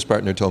 your business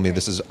partner told me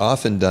this is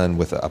often done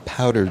with a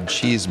powdered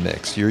cheese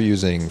mix. You're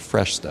using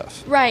fresh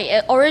stuff.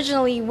 Right.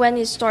 Originally, when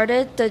it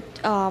started,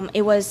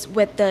 it was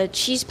with the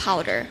cheese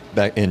powder.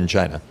 Back in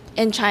China?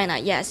 In China,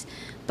 yes.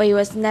 But it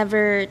was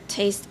never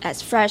tasted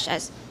as fresh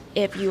as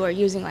if you are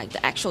using like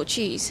the actual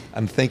cheese.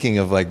 I'm thinking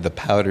of like the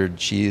powdered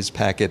cheese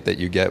packet that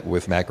you get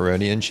with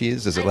macaroni and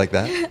cheese. Is it like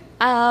that?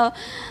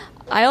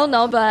 I don't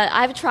know, but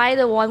I've tried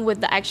the one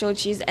with the actual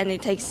cheese and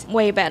it tastes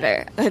way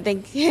better, I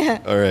think. Yeah.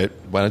 All right.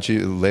 Why don't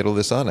you ladle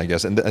this on, I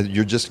guess? And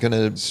you're just going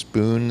to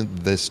spoon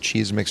this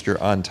cheese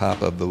mixture on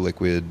top of the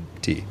liquid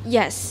tea?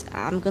 Yes,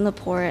 I'm going to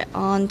pour it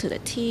onto the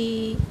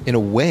tea. In a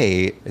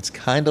way, it's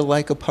kind of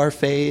like a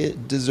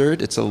parfait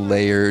dessert. It's a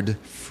layered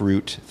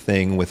fruit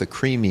thing with a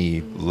creamy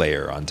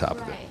layer on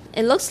top of it.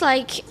 It looks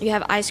like you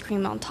have ice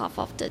cream on top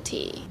of the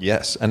tea.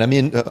 Yes. And I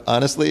mean,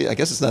 honestly, I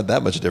guess it's not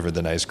that much different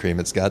than ice cream.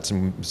 It's got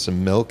some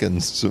milk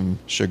and some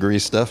sugary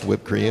stuff,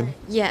 whipped cream.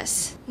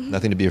 Yes.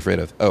 Nothing to be afraid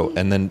of. Oh,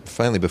 and then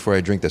finally, before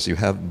I drink this, you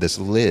have this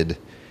lid.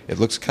 It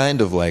looks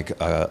kind of like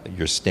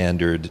your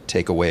standard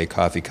takeaway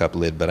coffee cup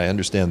lid, but I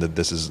understand that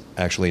this is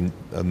actually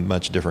a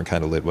much different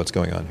kind of lid. What's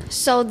going on here?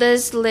 So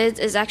this lid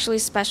is actually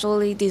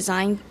specially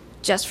designed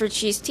just for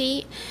cheese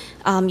tea.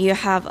 You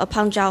have a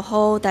punch-out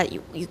hole that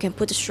you can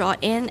put the straw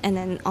in, and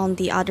then on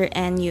the other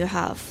end you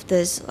have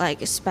this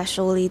like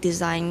specially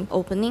designed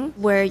opening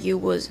where you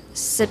would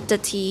sip the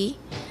tea.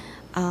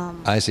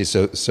 I see.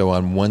 So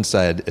on one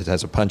side it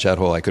has a punch-out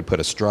hole. I could put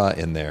a straw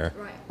in there,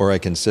 or I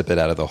can sip it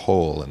out of the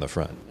hole in the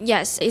front.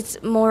 Yes,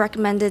 it's more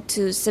recommended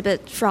to sip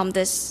it from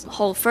this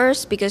hole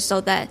first, because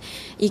so that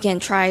you can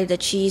try the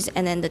cheese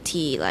and then the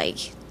tea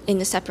like in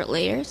the separate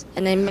layers,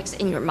 and then mix it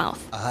in your mouth.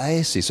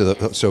 I see.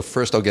 So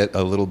first I'll get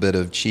a little bit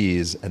of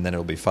cheese, and then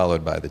it'll be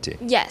followed by the tea.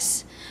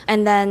 Yes.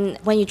 And then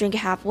when you drink it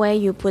halfway,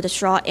 you put a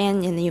straw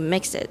in, and then you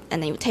mix it,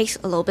 and then it tastes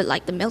a little bit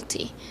like the milk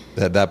tea.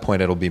 At that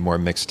point, it'll be more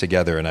mixed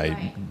together, and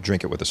I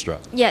drink it with a straw.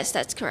 Yes,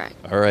 that's correct.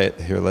 All right.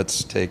 Here,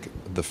 let's take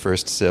the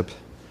first sip.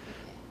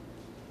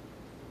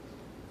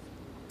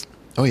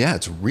 Oh, yeah,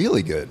 it's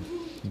really good.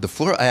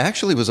 I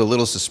actually was a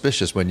little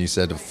suspicious when you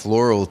said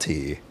floral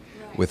tea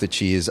with the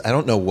cheese. I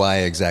don't know why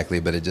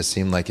exactly, but it just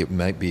seemed like it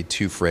might be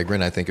too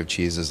fragrant. I think of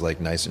cheese as like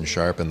nice and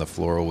sharp, and the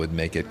floral would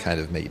make it kind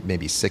of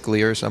maybe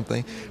sickly or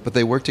something. But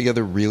they work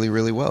together really,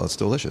 really well. It's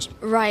delicious.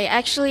 Right.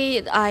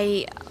 Actually,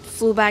 I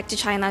flew back to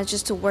China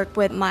just to work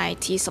with my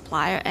tea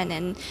supplier, and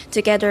then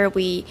together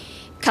we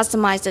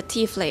customized the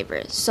tea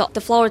flavor. So the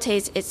floral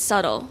taste is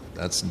subtle.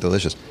 That's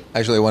delicious.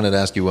 Actually, I wanted to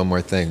ask you one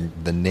more thing.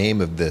 The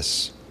name of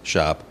this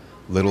shop,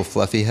 Little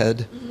Fluffy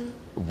Head.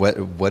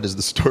 What is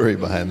the story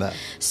behind that?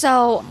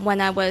 So when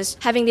I was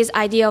having this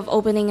idea of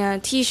opening a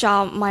tea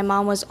shop, my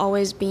mom was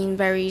always being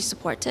very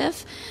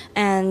supportive,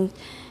 and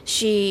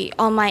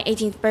on my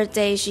 18th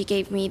birthday, she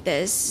gave me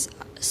this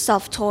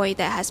stuffed toy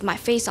that has my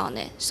face on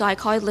it. So I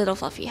call it Little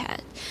Fluffy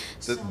Head.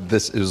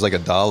 It was like a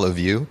doll of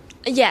you?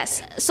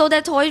 Yes. So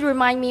that toy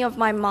reminds me of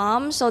my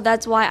mom, so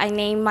that's why I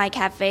named my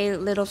cafe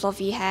Little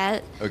Fluffy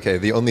Head. Okay,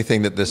 the only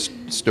thing that this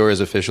store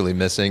is officially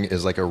missing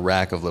is like a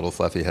rack of Little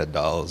Fluffy Head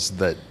dolls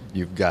that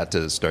you've got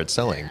to start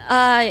selling.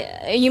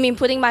 You mean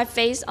putting my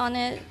face on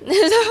it?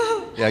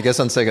 Yeah, I guess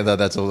on second thought,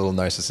 that's a little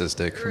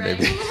narcissistic,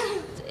 maybe.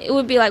 It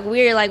would be like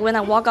weird, like when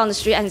I walk on the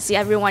street and see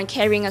everyone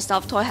carrying a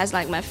stuffed toy has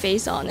like my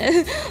face on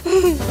it.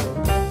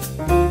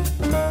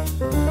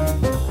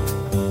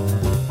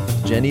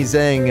 Jenny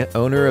Zhang,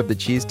 owner of the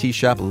cheese tea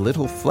shop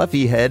Little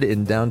Fluffy Head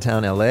in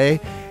downtown LA.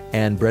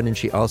 And Brendan,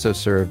 she also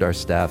served our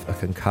staff a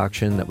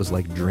concoction that was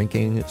like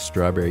drinking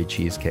strawberry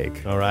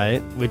cheesecake. All right,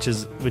 which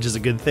is a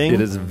good thing?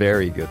 It is a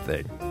very good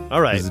thing.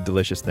 All right. It's a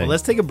delicious thing. Well,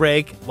 let's take a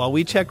break while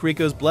we check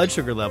Rico's blood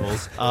sugar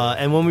levels.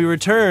 And when we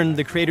return,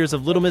 the creators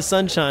of Little Miss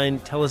Sunshine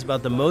tell us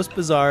about the most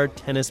bizarre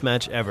tennis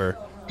match ever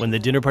when the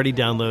Dinner Party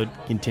Download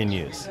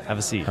continues. Have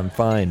a seat. I'm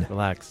fine.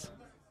 Relax.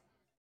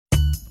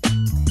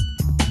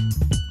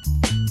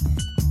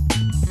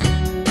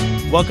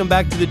 Welcome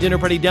back to the Dinner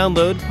Party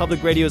Download,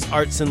 Public Radio's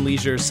Arts and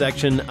Leisure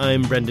section.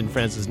 I'm Brendan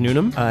Francis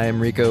Newnham. I'm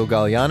Rico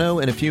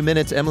Galliano. In a few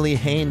minutes, Emily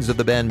Haines of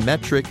the band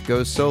Metric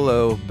goes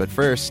solo. But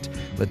first,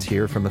 let's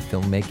hear from a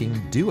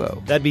filmmaking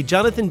duo. That'd be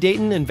Jonathan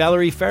Dayton and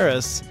Valerie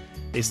Ferris.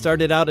 They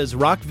started out as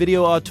rock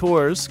video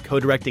auteurs,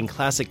 co-directing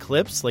classic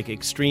clips like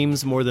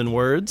Extremes More Than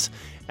Words,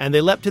 and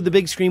they leapt to the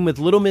big screen with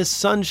Little Miss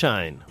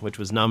Sunshine, which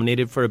was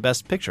nominated for a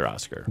Best Picture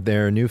Oscar.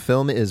 Their new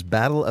film is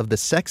Battle of the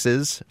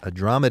Sexes, a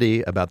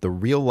dramedy about the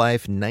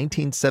real-life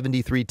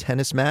 1973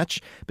 tennis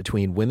match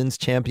between women's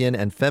champion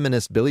and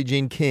feminist Billie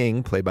Jean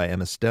King, played by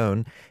Emma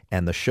Stone,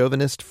 and the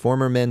chauvinist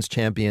former men's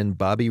champion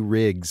Bobby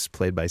Riggs,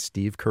 played by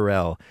Steve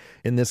Carell.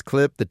 In this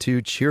clip, the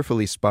two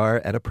cheerfully spar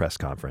at a press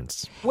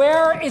conference.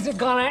 Where is it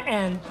gonna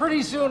end?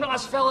 Pretty soon,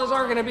 us fellas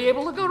aren't gonna be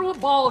able to go to a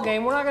ball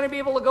game. We're not gonna be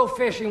able to go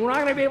fishing. We're not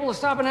gonna be able to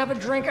stop and have a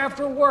drink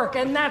after work.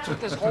 And that's what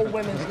this whole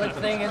women's lib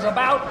thing is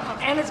about.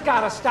 And it's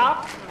gotta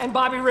stop. And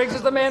Bobby Riggs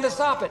is the man to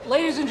stop it.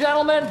 Ladies and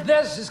gentlemen,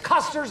 this is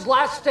Custer's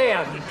last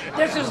stand.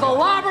 This is the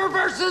lobber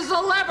versus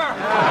the lever.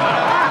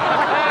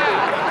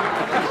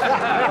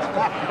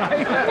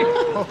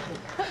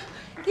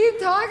 Keep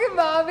talking,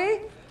 Bobby.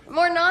 The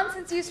more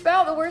nonsense you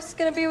spout, the worse it's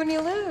going to be when you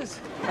lose.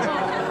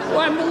 Well,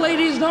 I'm the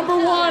ladies' number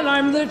one.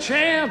 I'm the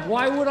champ.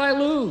 Why would I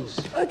lose?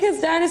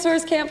 Because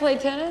dinosaurs can't play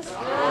tennis.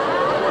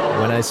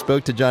 When I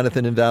spoke to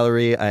Jonathan and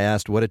Valerie, I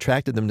asked what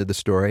attracted them to the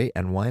story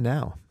and why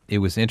now. It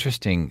was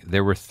interesting.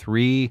 There were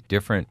 3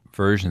 different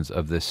versions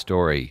of this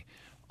story,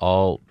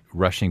 all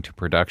rushing to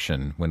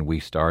production when we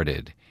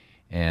started.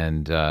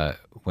 And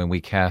when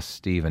we cast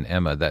Steve and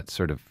Emma, that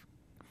sort of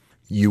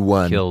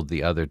killed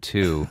the other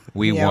 2.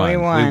 We won.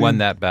 We won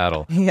that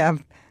battle. Yeah.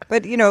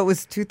 But, it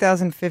was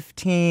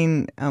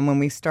 2015 when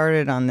we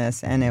started on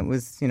this, and it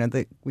was,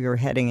 we were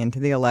heading into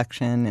the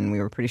election, and we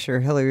were pretty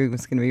sure Hillary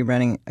was going to be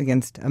running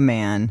against a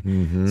man.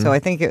 Mm-hmm. So I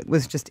think it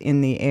was just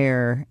in the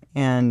air.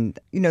 And,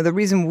 the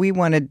reason we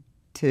wanted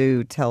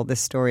to tell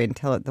this story and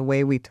tell it the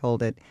way we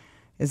told it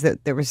is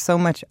that there was so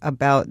much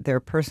about their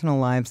personal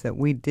lives that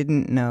we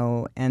didn't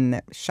know and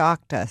that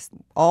shocked us.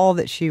 All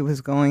that she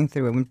was going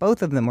through, and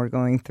both of them were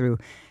going through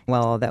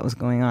while all that was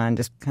going on,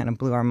 just kind of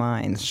blew our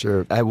minds.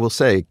 Sure. I will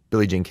say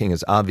Billie Jean King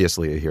is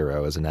obviously a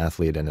hero as an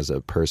athlete and as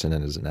a person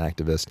and as an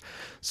activist.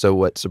 So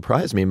what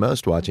surprised me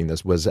most watching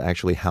this was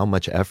actually how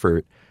much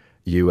effort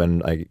you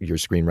and your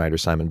screenwriter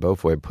Simon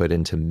Beaufoy put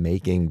into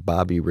making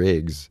Bobby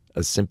Riggs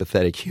a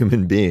sympathetic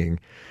human being.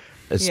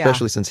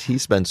 Especially since he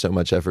spent so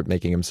much effort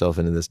making himself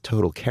into this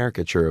total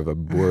caricature of a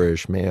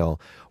boorish male.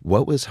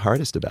 What was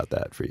hardest about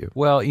that for you?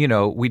 Well,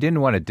 we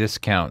didn't want to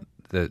discount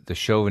the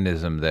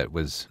chauvinism that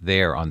was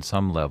there on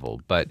some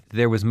level, but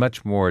there was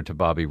much more to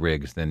Bobby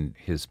Riggs than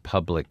his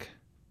public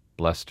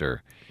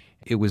bluster.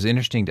 It was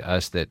interesting to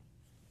us that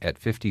at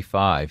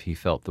 55, he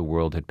felt the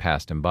world had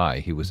passed him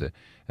by. He was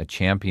a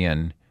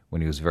champion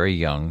when he was very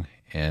young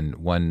and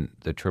won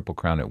the Triple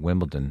Crown at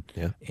Wimbledon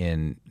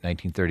in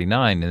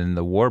 1939, and then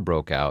the war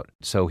broke out.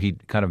 So he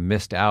kind of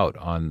missed out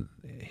on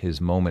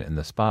his moment in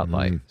the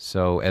spotlight.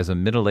 So as a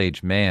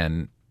middle-aged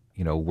man,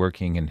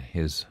 working in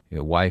his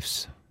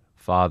wife's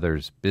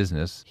father's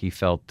business, he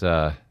felt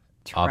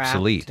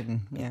obsolete.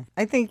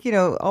 I think,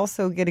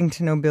 also getting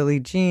to know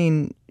Billie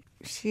Jean,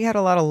 she had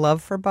a lot of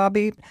love for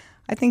Bobby.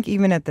 I think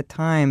even at the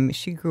time,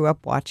 she grew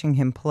up watching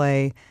him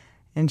play,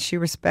 and she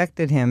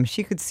respected him.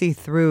 She could see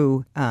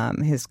through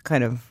his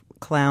kind of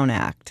clown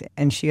act,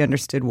 and she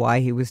understood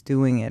why he was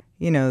doing it.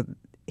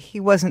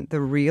 He wasn't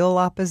the real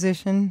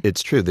opposition.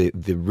 It's true.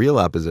 The real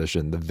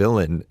opposition, the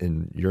villain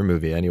in your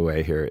movie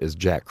anyway here, is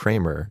Jack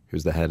Kramer,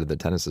 who's the head of the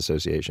Tennis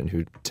Association,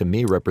 who to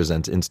me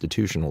represents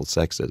institutional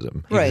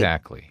sexism. Right.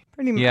 Exactly.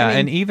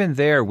 And even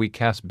there we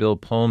cast Bill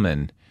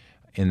Pullman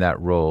in that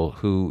role,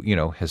 who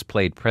has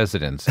played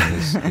presidents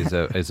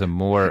and is a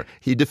more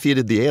he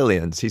defeated the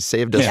aliens. He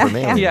saved us from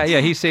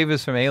aliens. He saved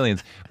us from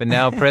aliens. But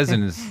now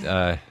presidents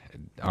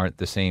aren't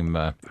the same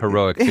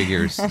heroic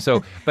figures.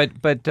 So,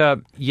 but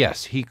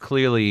yes, he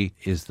clearly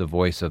is the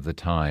voice of the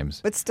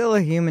times. But still a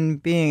human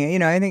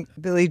being. I think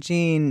Billie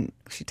Jean,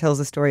 she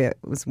tells a story. It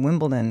was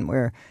Wimbledon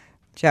where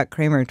Jack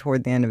Kramer,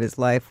 toward the end of his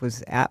life,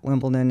 was at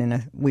Wimbledon in a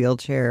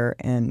wheelchair,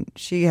 and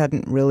she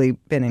hadn't really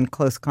been in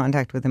close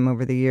contact with him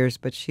over the years,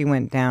 but she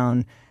went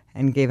down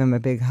and gave him a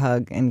big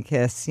hug and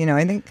kiss.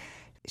 I think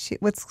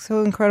what's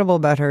so incredible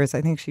about her is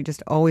I think she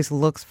just always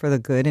looks for the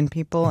good in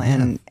people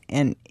and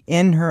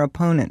in her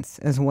opponents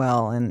as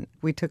well, and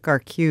we took our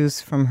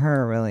cues from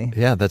her, really.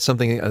 Yeah, that's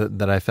something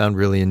that I found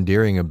really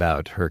endearing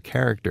about her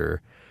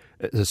character,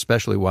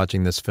 especially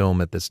watching this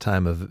film at this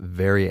time of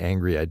very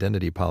angry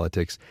identity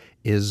politics,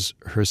 is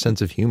her sense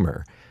of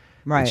humor.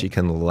 Right. And she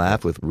can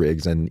laugh with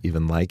Riggs and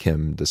even like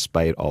him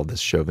despite all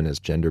this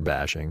chauvinist gender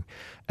bashing.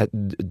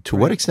 To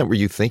what extent were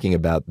you thinking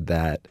about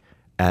that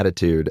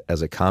attitude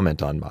as a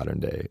comment on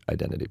modern-day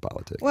identity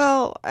politics?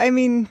 Well,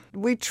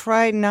 we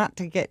try not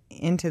to get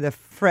into the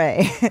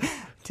fray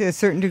to a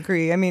certain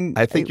degree.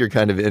 I think you're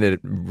kind of in it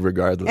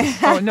regardless.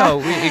 Oh,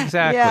 no,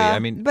 exactly. Yeah,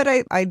 but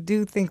I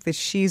do think that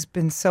she's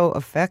been so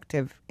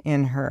effective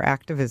in her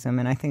activism,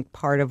 and I think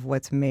part of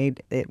what's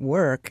made it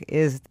work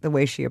is the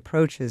way she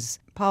approaches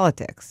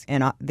politics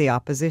and the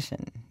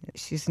opposition.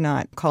 She's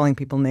not calling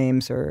people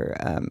names or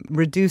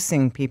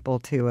reducing people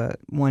to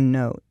one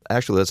note.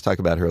 Actually, let's talk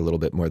about her a little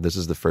bit more. This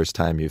is the first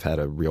time you've had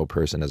a real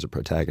person as a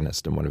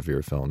protagonist in one of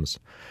your films.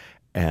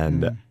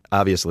 And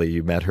obviously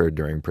you met her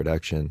during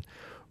production.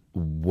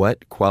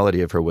 What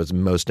quality of her was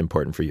most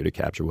important for you to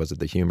capture? Was it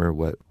the humor?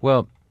 What?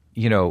 Well,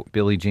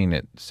 Billie Jean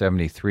at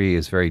 73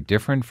 is very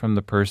different from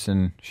the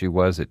person she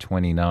was at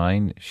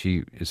 29.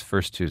 She is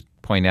first to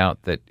point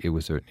out that it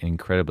was an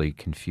incredibly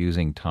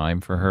confusing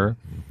time for her.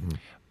 Mm-hmm.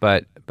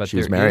 But she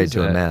was married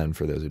to a man,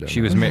 for those who don't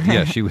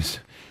know. She was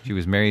she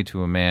was married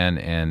to a man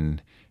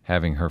and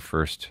having her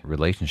first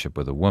relationship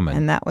with a woman.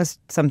 And that was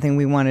something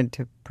we wanted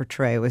to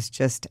portray, was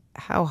just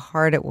how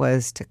hard it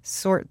was to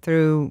sort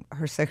through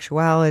her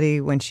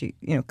sexuality when she,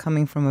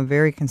 coming from a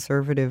very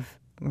conservative,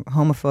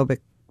 homophobic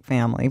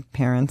family,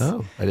 parents.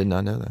 Oh, I did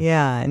not know that.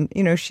 Yeah,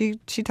 and she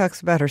talks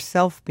about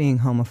herself being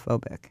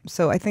homophobic.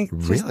 So I think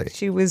really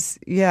she was,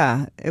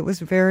 it was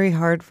very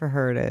hard for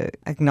her to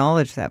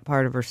acknowledge that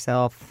part of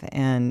herself,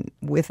 and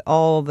with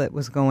all that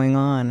was going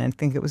on, I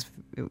think it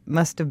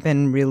must have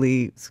been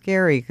really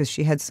scary because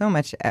she had so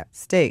much at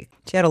stake.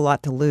 She had a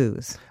lot to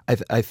lose.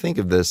 I think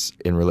of this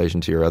in relation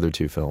to your other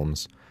two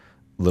films.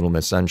 Little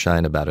Miss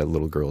Sunshine, about a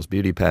little girl's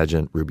beauty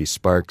pageant. Ruby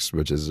Sparks,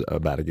 which is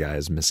about a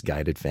guy's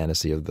misguided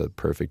fantasy of the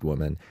perfect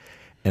woman.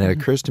 And it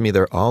occurs to me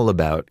they're all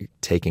about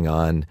taking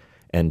on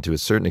and to a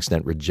certain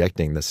extent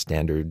rejecting the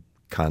standard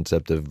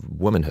concept of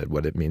womanhood,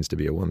 what it means to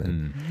be a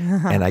woman.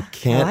 And I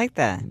can't... I like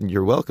that.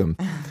 You're welcome.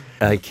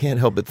 I can't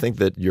help but think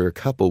that you're a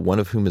couple, one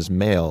of whom is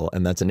male,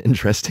 and that's an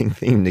interesting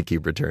theme to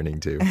keep returning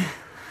to.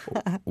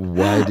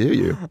 Why do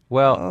you?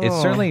 Well, it's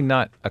certainly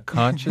not a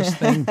conscious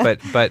thing,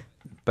 but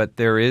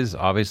there is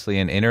obviously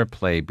an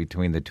interplay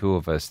between the two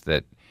of us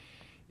that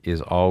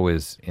is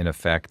always in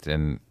effect,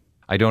 and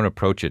I don't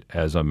approach it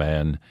as a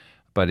man,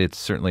 but it's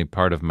certainly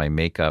part of my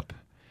makeup.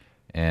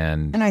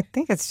 And I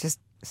think it's just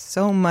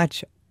so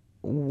much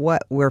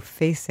what we're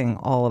facing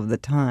all of the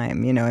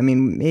time. You know, I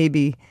mean,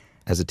 maybe...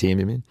 As a team,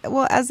 you mean?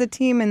 Well, as a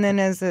team, and then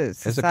as a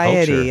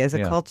society, as a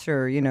yeah.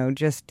 culture, you know,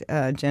 just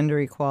gender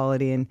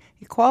equality and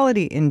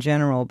equality in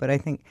general. But I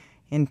think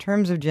in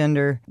terms of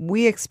gender,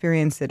 we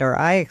experience it, or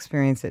I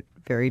experience it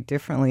very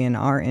differently in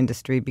our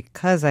industry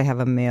because I have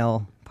a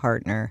male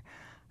partner.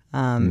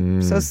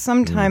 So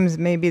sometimes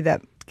maybe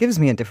that gives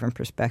me a different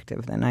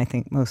perspective than I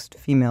think most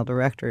female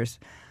directors.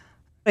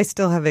 I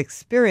still have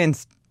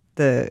experienced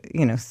the,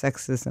 you know,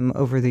 sexism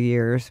over the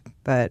years,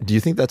 but... Do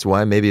you think that's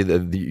why maybe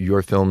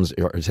your films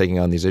are taking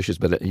on these issues?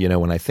 But, you know,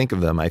 when I think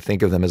of them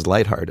as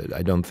lighthearted.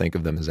 I don't think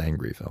of them as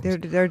angry films.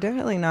 They're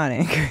definitely not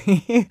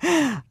angry.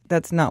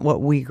 That's not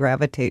what we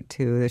gravitate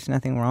to. There's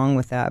nothing wrong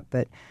with that.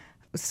 But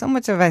so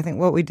much of, I think,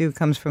 what we do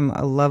comes from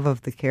a love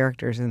of the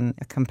characters and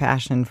a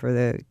compassion for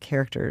the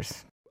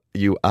characters.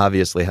 You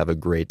obviously have a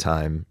great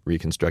time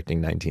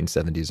reconstructing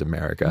 1970s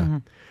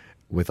America.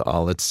 With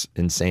all its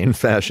insane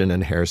fashion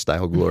and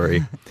hairstyle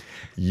glory.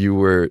 You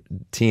were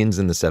teens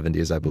in the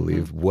 70s, I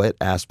believe. What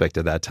aspect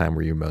of that time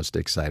were you most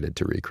excited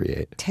to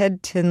recreate?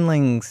 Ted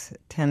Tinling's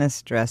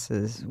tennis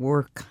dresses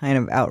were kind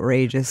of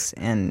outrageous,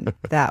 and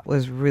that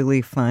was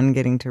really fun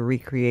getting to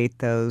recreate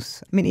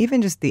those. I mean,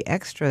 even just the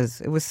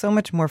extras, it was so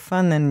much more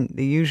fun than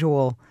the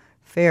usual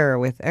fare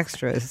with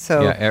extras.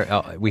 So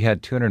yeah, we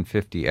had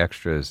 250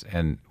 extras,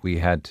 and we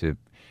had to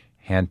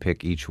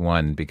handpick each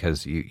one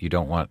because you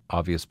don't want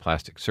obvious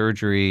plastic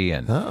surgery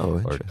and or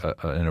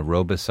an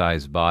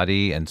aerobicized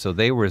body, and so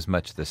they were as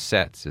much the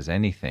sets as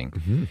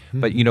anything.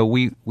 But you know,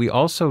 we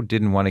also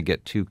didn't want to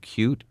get too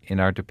cute in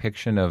our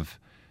depiction of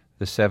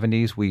the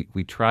 70s.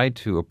 We tried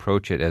to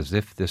approach it as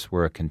if this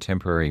were a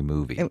contemporary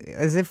movie,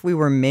 as if we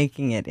were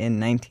making it in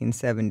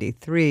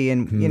 1973,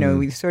 and you know,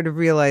 we sort of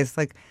realized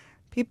like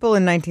people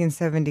in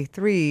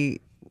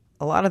 1973.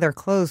 A lot of their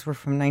clothes were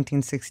from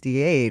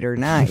 1968 or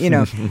 9, you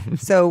know.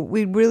 So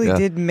we really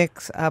did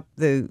mix up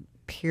the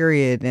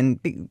period, and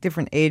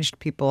different aged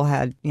people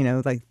had, you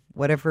know, like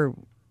whatever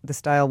the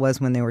style was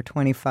when they were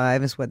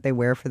 25 is what they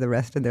wear for the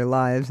rest of their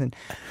lives. And,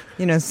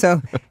 you know,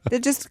 so they're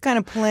just kind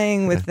of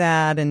playing with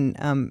that. And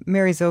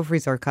Mary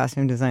Zofri's, our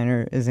costume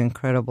designer, is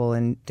incredible,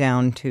 and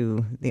down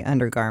to the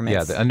undergarments.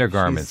 Yeah, the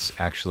undergarments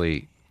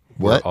actually...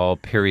 What? Were all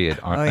period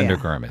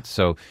undergarments.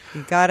 So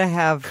you got to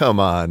have the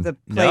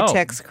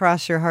Playtex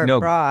Cross Your Heart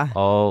bra.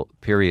 All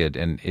period.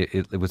 And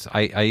it was.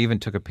 I even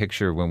took a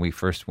picture when we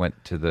first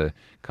went to the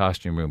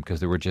costume room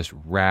because there were just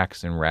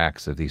racks and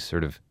racks of these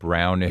sort of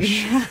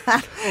brownish,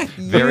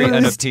 very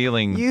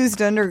unappealing used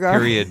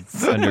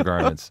undergarments. Period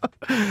undergarments.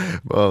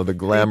 Oh, the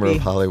glamour of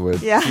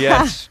Hollywood. Yeah.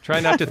 Yes. Try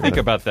not to think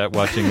about that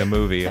watching the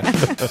movie.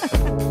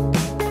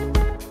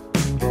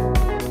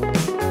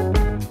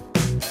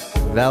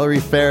 Valerie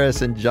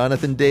Faris and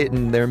Jonathan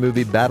Dayton, their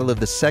movie Battle of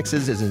the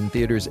Sexes is in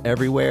theaters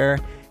everywhere.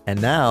 And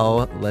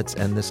now, let's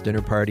end this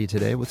dinner party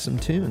today with some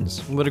tunes.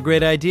 What a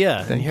great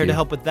idea. Thank and here you. to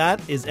help with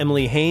that is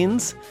Emily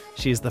Haines.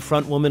 She's the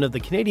front woman of the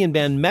Canadian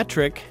band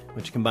Metric,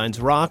 which combines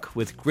rock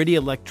with gritty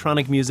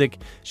electronic music.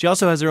 She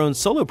also has her own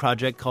solo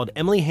project called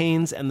Emily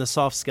Haines and the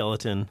Soft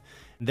Skeleton.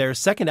 Their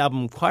second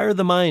album, Choir of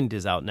the Mind,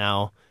 is out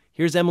now.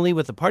 Here's Emily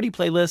with a party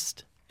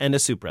playlist and a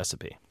soup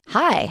recipe.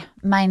 Hi,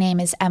 my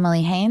name is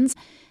Emily Haines.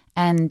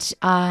 And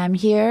I'm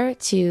here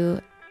to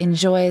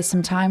enjoy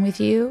some time with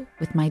you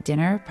with my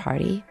dinner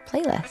party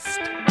playlist.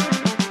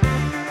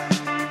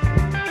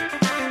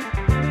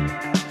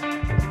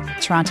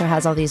 Toronto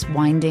has all these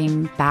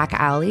winding back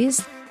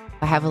alleys.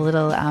 I have a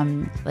little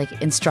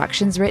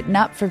instructions written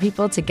up for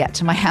people to get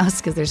to my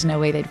house because there's no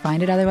way they'd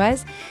find it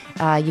otherwise.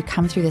 You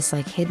come through this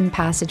hidden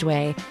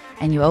passageway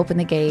and you open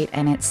the gate,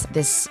 and it's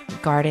this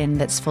garden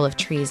that's full of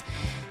trees.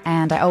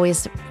 And I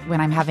always,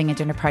 when I'm having a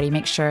dinner party,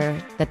 make sure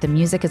that the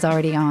music is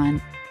already on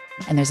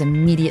and there's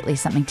immediately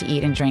something to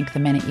eat and drink the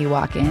minute you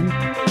walk in.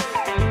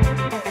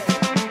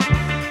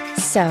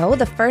 So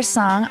the first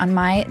song on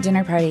my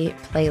dinner party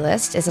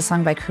playlist is a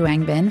song by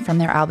Kruang Bin from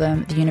their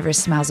album The Universe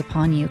Smiles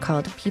Upon You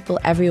called People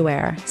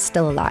Everywhere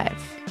Still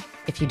Alive.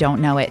 If you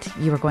don't know it,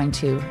 you are going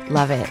to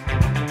love it.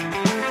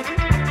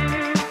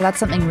 That's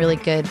something really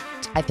good,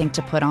 I think,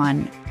 to put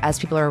on as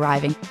people are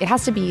arriving. It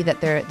has to be that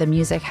the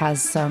music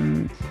has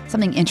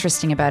something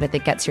interesting about it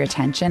that gets your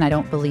attention. I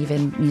don't believe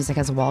in music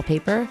as a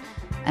wallpaper.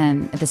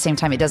 And at the same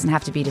time, it doesn't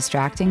have to be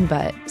distracting,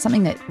 but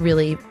something that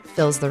really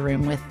fills the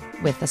room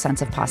with a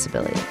sense of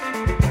possibility.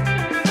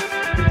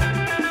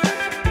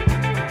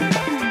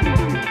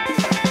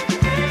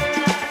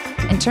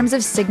 In terms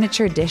of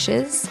signature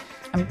dishes,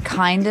 I'm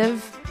kind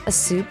of a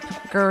soup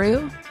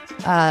guru.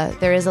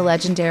 There is a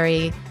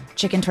legendary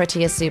chicken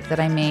tortilla soup that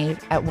I made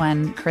at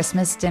one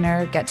Christmas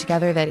dinner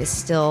get-together that is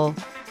still,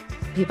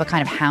 people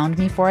kind of hound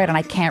me for it, and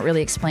I can't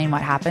really explain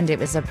what happened. It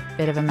was a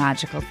bit of a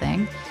magical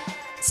thing.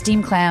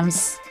 Steamed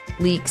clams,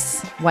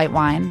 leeks, white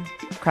wine,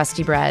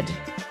 crusty bread.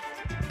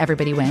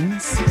 Everybody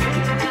wins.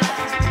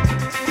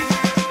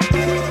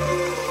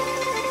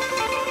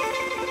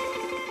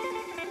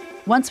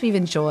 Once we've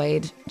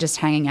enjoyed just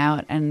hanging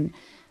out and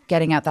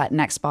getting out that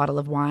next bottle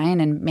of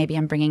wine, and maybe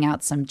I'm bringing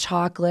out some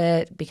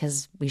chocolate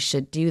because we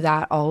should do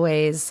that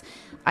always,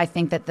 I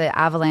think that the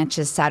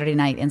Avalanche's Saturday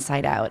Night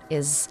Inside Out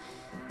is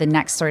the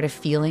next sort of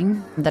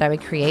feeling that I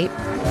would create.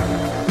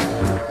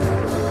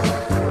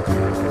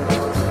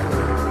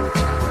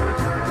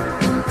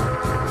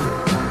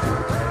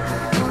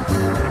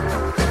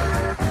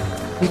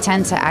 We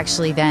tend to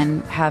actually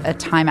then have a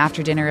time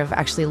after dinner of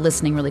actually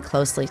listening really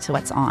closely to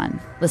what's on,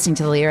 listening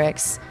to the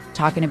lyrics,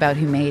 talking about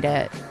who made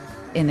it.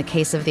 In the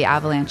case of the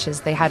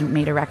Avalanches, they hadn't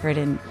made a record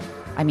in,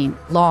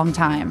 long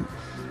time.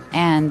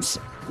 And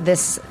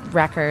this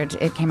record,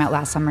 it came out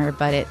last summer,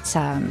 but it,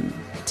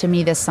 to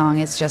me, this song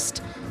is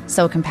just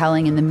so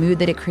compelling in the mood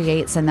that it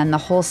creates. And then the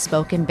whole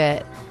spoken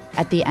bit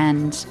at the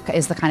end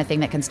is the kind of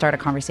thing that can start a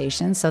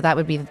conversation. So that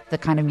would be the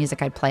kind of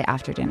music I'd play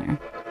after dinner.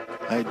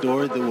 I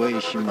adored the way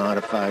she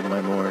modified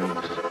my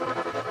mornings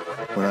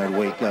when I'd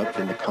wake up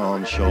in the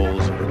calm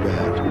shoals of her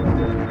bed.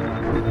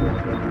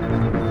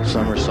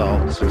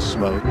 Somersaults and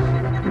smoke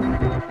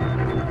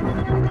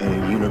and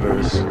a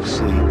universe of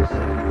sleep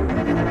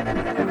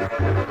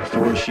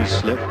before she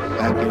slipped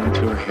back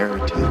into her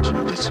heritage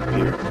and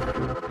disappeared.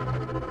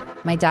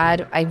 My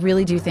dad, I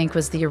really do think,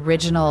 was the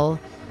original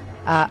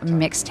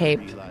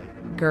mixtape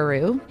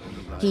guru.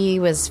 He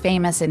was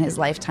famous in his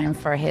lifetime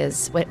for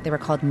what they were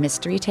called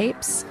mystery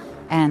tapes.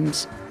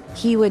 And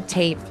he would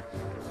tape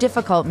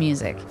difficult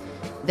music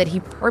that he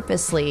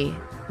purposely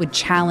would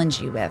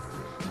challenge you with.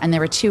 And there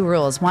were two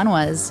rules. One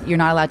was you're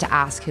not allowed to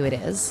ask who it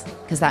is,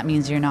 because that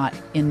means you're not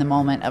in the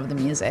moment of the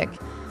music.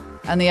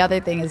 And the other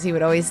thing is he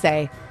would always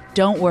say,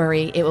 don't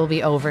worry, it will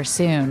be over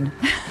soon.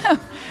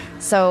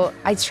 So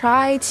I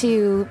try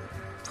to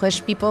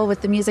push people with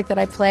the music that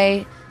I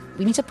play.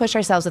 We need to push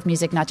ourselves with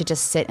music, not to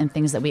just sit in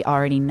things that we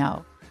already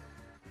know.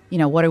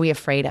 What are we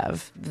afraid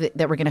of?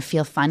 That we're going to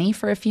feel funny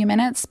for a few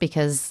minutes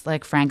because,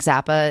 like, Frank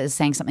Zappa is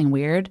saying something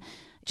weird?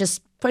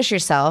 Just push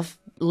yourself,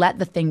 let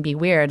the thing be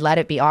weird, let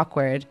it be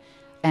awkward,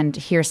 and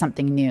hear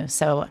something new.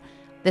 So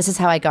this is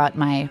how I got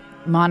my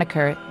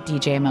moniker,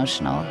 DJ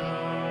Emotional.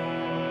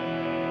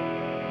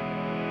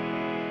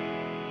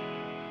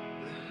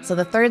 So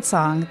the third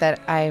song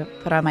that I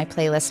put on my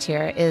playlist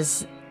here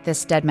is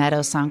this Dead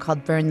Meadows song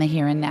called Burn the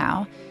Here and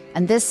Now.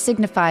 And this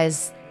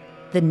signifies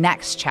the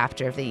next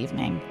chapter of the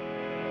evening.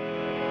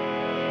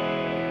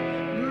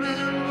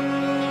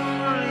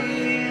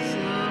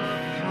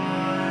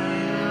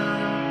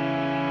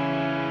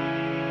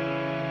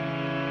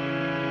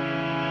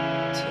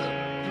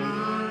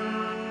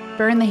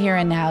 Burn the Here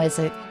and Now is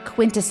a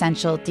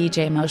quintessential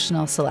DJ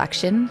Emotional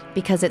selection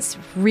because it's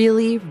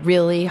really,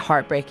 really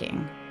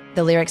heartbreaking.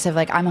 The lyrics of,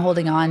 I'm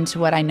holding on to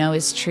what I know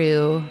is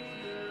true.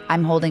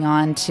 I'm holding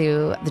on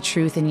to the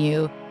truth in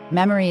you.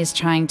 Memory is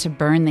trying to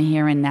burn the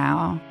here and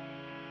now.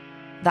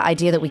 The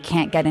idea that we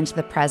can't get into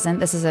the present.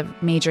 This is a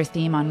major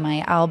theme on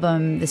my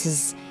album. This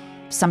is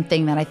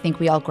something that I think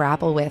we all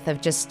grapple with,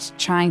 of just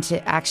trying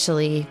to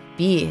actually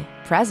be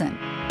present.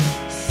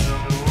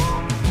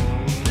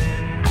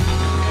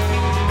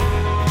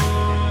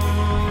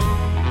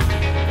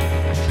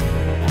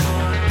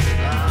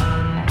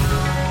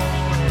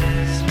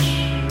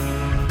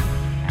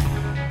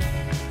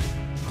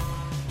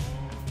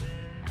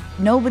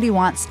 Nobody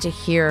wants to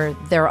hear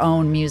their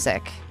own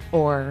music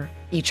or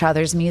each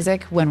other's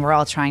music when we're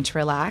all trying to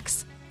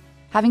relax.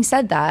 Having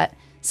said that,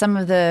 some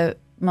of the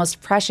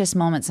most precious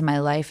moments in my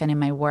life and in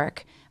my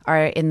work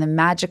are in the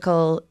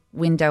magical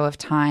window of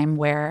time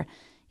where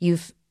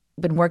you've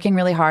been working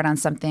really hard on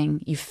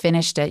something, you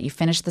finished it, you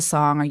finished the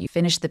song or you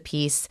finished the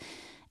piece,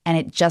 and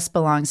it just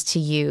belongs to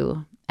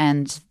you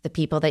and the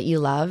people that you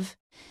love,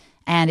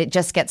 and it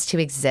just gets to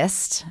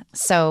exist.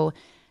 So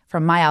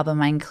from my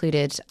album, I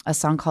included a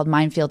song called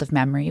Minefield of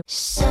Memory.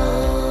 So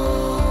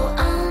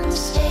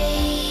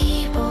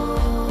unstable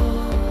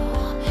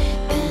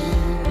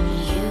than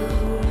you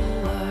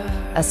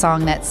were. A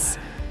song that's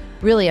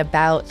really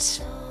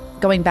about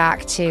going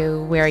back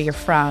to where you're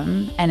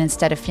from, and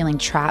instead of feeling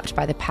trapped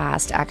by the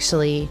past,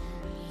 actually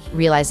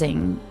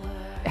realizing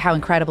how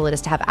incredible it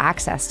is to have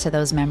access to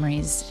those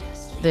memories.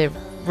 The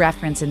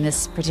reference in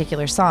this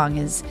particular song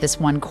is this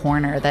one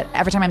corner that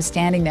every time I'm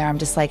standing there, I'm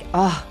just like,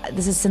 oh,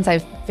 this is since I'm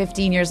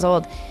 15 years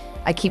old.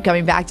 I keep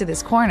coming back to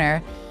this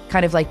corner,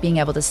 kind of like being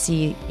able to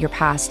see your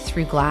past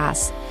through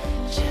glass.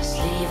 Just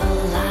leave a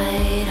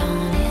light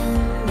on in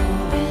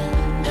the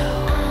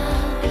window.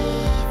 I'll be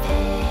there.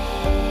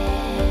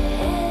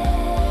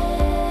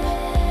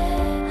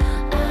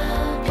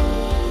 I'll be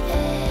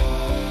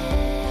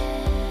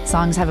there.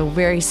 Songs have a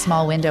very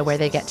small window where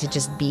they get to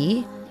just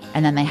be,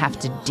 and then they have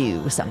to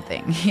do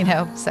something,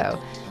 So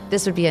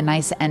this would be a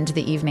nice end to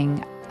the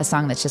evening. a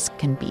song that just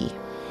can be.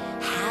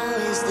 How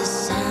is the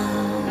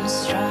sound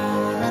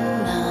strong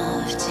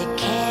enough to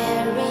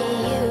carry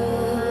you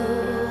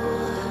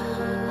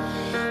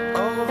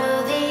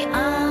over the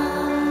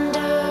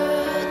undertow,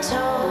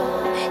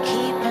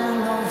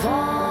 keeping the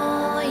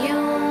volume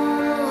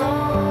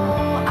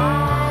low?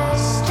 I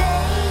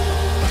stay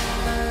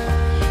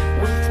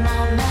with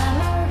my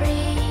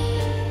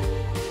memories.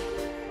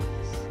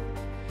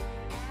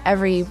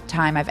 Every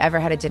time I've ever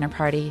had a dinner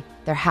party,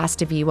 there has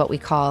to be what we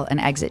call an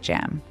exit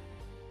jam.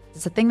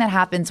 It's a thing that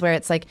happens where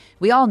it's like,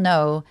 we all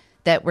know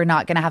that we're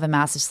not going to have a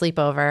massive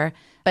sleepover,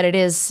 but it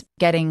is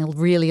getting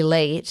really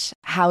late.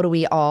 How do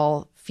we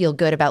all feel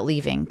good about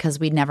leaving? Because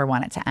we never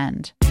want it to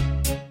end.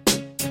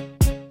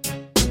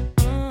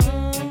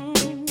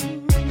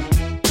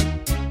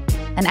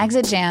 An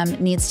exit jam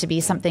needs to be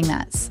something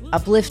that's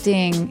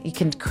uplifting. You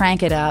can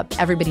crank it up.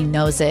 Everybody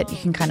knows it. You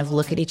can kind of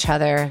look at each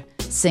other,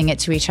 sing it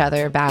to each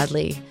other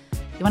badly.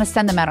 You want to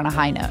send them out on a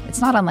high note. It's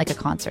not unlike a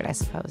concert, I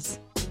suppose.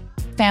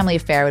 Family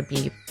Affair would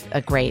be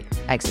a great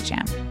exit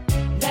jam.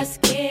 Let's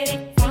get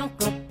it crunk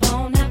up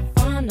on that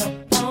fun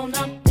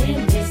up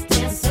in this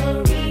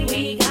dancery.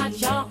 We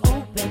got y'all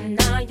open,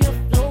 now you're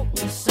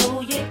floating,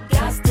 so you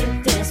got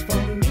to dance for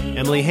me.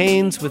 Emily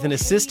Haines with an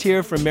assist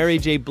here from Mary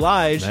J.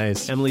 Blige.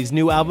 Nice. Emily's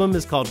new album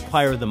is called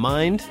Choir of the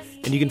Mind,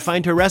 and you can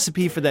find her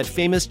recipe for that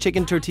famous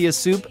chicken tortilla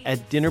soup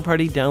at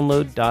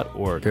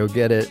dinnerpartydownload.org. Go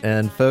get it.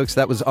 And folks,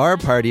 that was our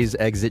party's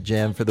exit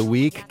jam for the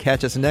week.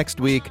 Catch us next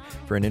week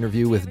for an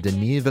interview with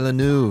Denis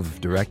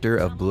Villeneuve, director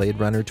of Blade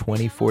Runner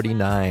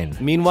 2049.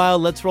 Meanwhile,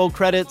 let's roll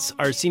credits.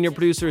 Our senior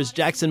producer is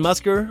Jackson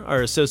Musker.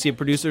 Our associate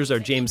producers are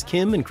James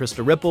Kim and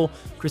Krista Ripple.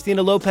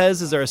 Christina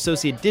Lopez is our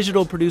associate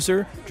digital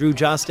producer. Drew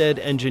Josted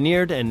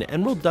engineered, and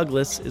Emerald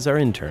Douglas is our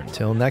intern.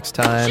 Till next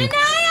time.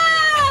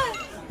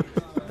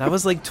 That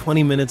was like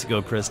 20 minutes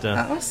ago,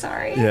 Krista. Oh,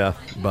 sorry. Yeah.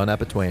 Bon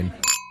appetit.